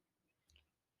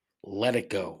 Let it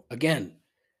go. Again,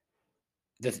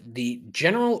 the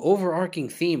general overarching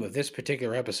theme of this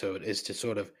particular episode is to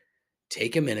sort of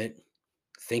take a minute,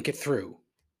 think it through.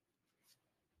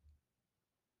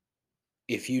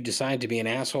 If you decide to be an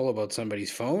asshole about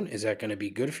somebody's phone, is that going to be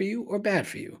good for you or bad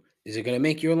for you? Is it going to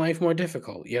make your life more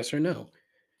difficult? Yes or no?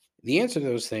 The answer to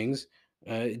those things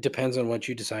depends on what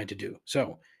you decide to do.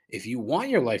 So if you want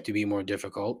your life to be more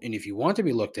difficult, and if you want to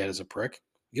be looked at as a prick,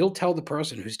 you'll tell the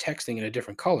person who's texting in a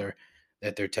different color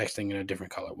that they're texting in a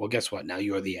different color. Well, guess what? Now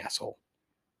you're the asshole.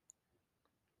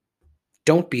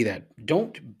 Don't be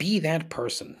that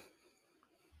person.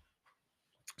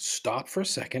 Stop for a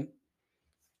second.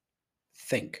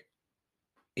 Think.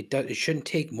 It shouldn't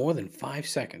take more than 5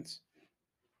 seconds.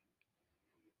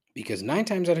 Because 9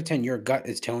 times out of 10, your gut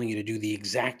is telling you to do the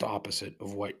exact opposite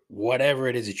of whatever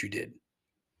it is that you did.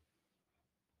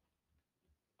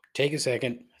 Take a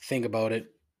second, think about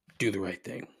it, do the right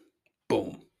thing.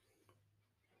 Boom.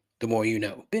 The more you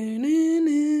know. I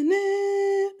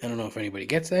don't know if anybody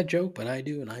gets that joke, but I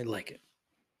do, and I like it.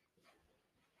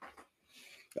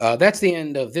 That's the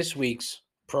end of this week's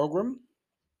program.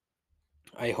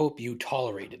 I hope you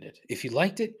tolerated it. If you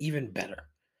liked it, even better.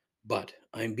 But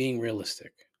I'm being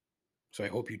realistic. So I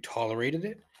hope you tolerated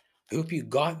it. I hope you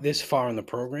got this far in the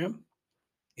program.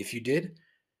 If you did,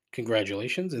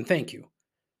 congratulations and thank you.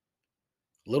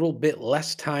 A little bit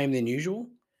less time than usual.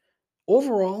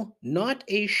 Overall, not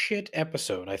a shit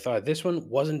episode. I thought this one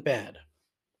wasn't bad.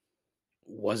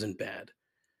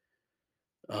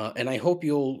 And I hope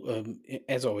you'll,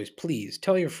 as always, please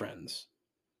tell your friends.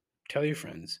 Tell your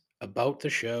friends about the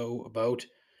show, about,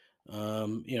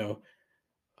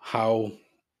 how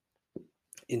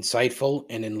insightful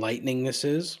and enlightening this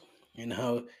is, and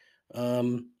how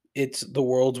it's the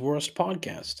world's worst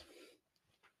podcast.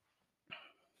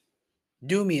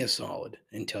 Do me a solid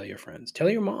and tell your friends. Tell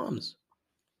your moms.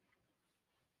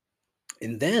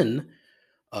 And then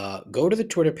go to the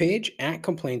Twitter page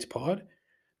 @ComplainsPod.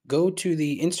 Go to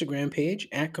the Instagram page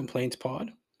 @ComplainsPod.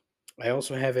 I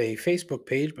also have a Facebook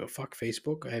page, but fuck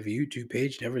Facebook. I have a YouTube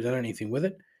page, never done anything with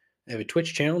it. I have a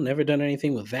Twitch channel, never done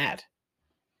anything with that.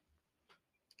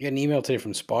 I got an email today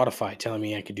from Spotify telling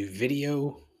me I could do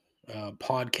video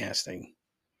podcasting.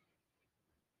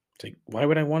 It's like, why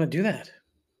would I want to do that?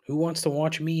 Who wants to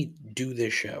watch me do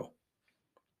this show?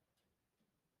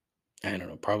 I don't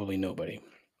know, probably nobody.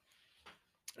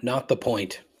 Not the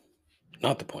point.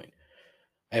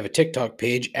 I have a TikTok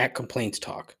page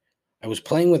 @ComplainsTalk. I was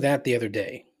playing with that the other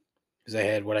day because I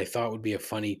had what I thought would be a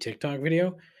funny TikTok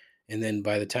video. And then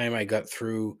by the time I got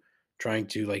through trying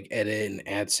to like edit and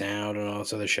add sound and all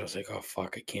this other shit. I was like, oh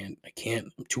fuck, I can't.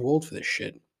 I'm too old for this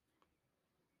shit.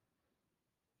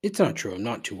 It's not true. I'm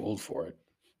not too old for it.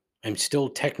 I'm still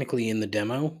technically in the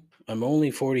demo. I'm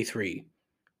only 43.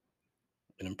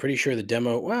 And I'm pretty sure the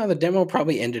demo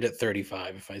probably ended at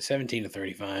 35. If I 17 to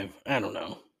 35, I don't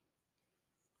know.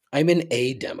 I'm in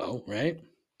a demo, right?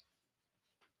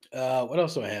 What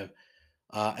else do I have?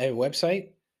 I have a website,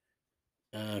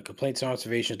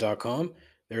 complaintsandobservations.com.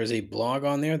 There is a blog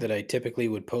on there that I typically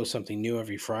would post something new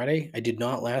every Friday. I did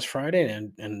not last Friday,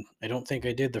 and I don't think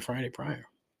I did the Friday prior.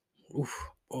 Oof,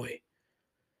 boy.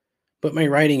 But my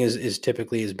writing is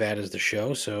typically as bad as the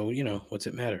show, so, what's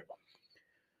it matter?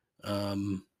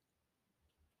 I'm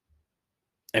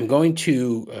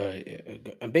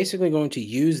basically going to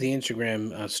use the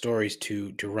Instagram stories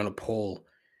to run a poll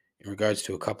in regards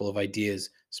to a couple of ideas,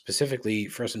 specifically,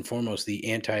 first and foremost,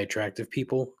 the anti-attractive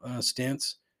people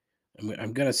stance.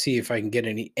 I'm going to see if I can get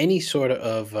any sort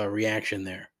of reaction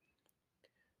there.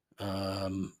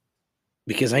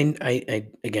 Because I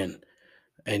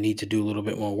need to do a little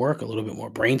bit more work, a little bit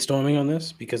more brainstorming on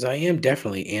this, because I am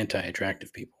definitely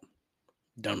anti-attractive people.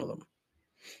 Done with them.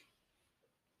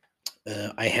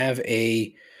 I have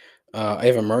a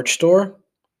merch store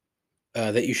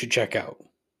that you should check out.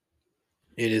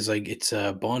 It's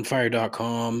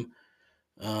bonfire.com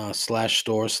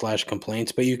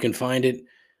 /store/complaints, but you can find it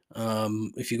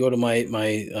if you go to my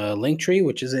link tree,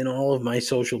 which is in all of my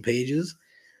social pages,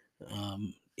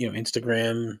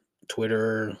 Instagram,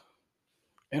 Twitter.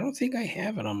 I don't think I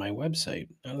have it on my website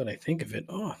now that I think of it.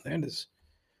 Oh,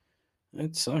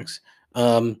 that sucks.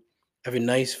 I have a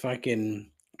nice fucking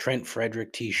Trent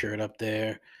Frederick t-shirt up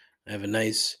there. I have a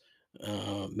nice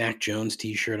Mac Jones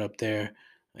t-shirt up there.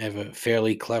 I have a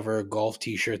Fairly Clever golf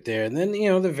t-shirt there. And then,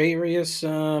 the various,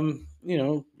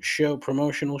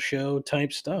 promotional show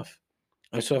type stuff.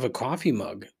 I also have a coffee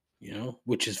mug,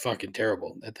 which is fucking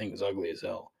terrible. That thing is ugly as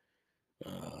hell.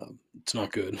 It's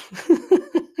not good.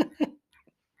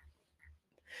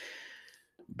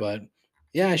 But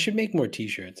yeah, I should make more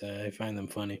t-shirts. I find them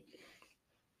funny.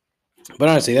 But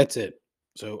honestly, that's it.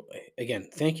 So again,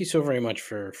 thank you so very much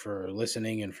for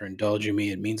listening and for indulging me.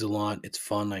 It means a lot. It's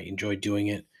fun. I enjoy doing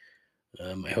it.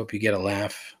 I hope you get a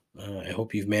laugh. I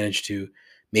hope you've managed to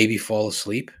maybe fall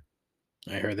asleep.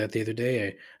 I heard that the other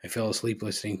day. I fell asleep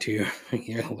listening to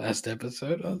your last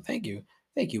episode. Oh, thank you.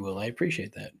 Thank you, Will. I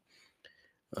appreciate that.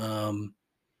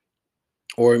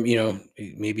 Or,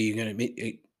 maybe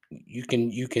you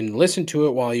can listen to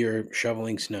it while you're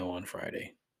shoveling snow on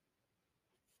Friday.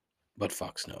 But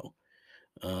fuck snow.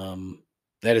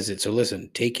 That is it. So listen,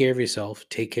 take care of yourself.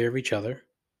 Take care of each other.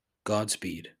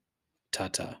 Godspeed.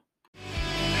 Ta-ta.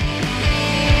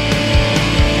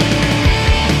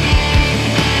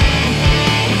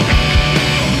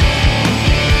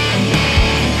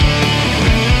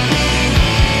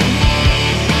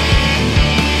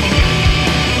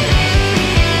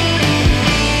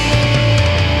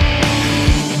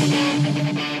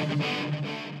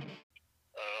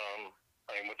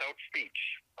 I'm without speech.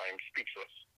 I'm speechless.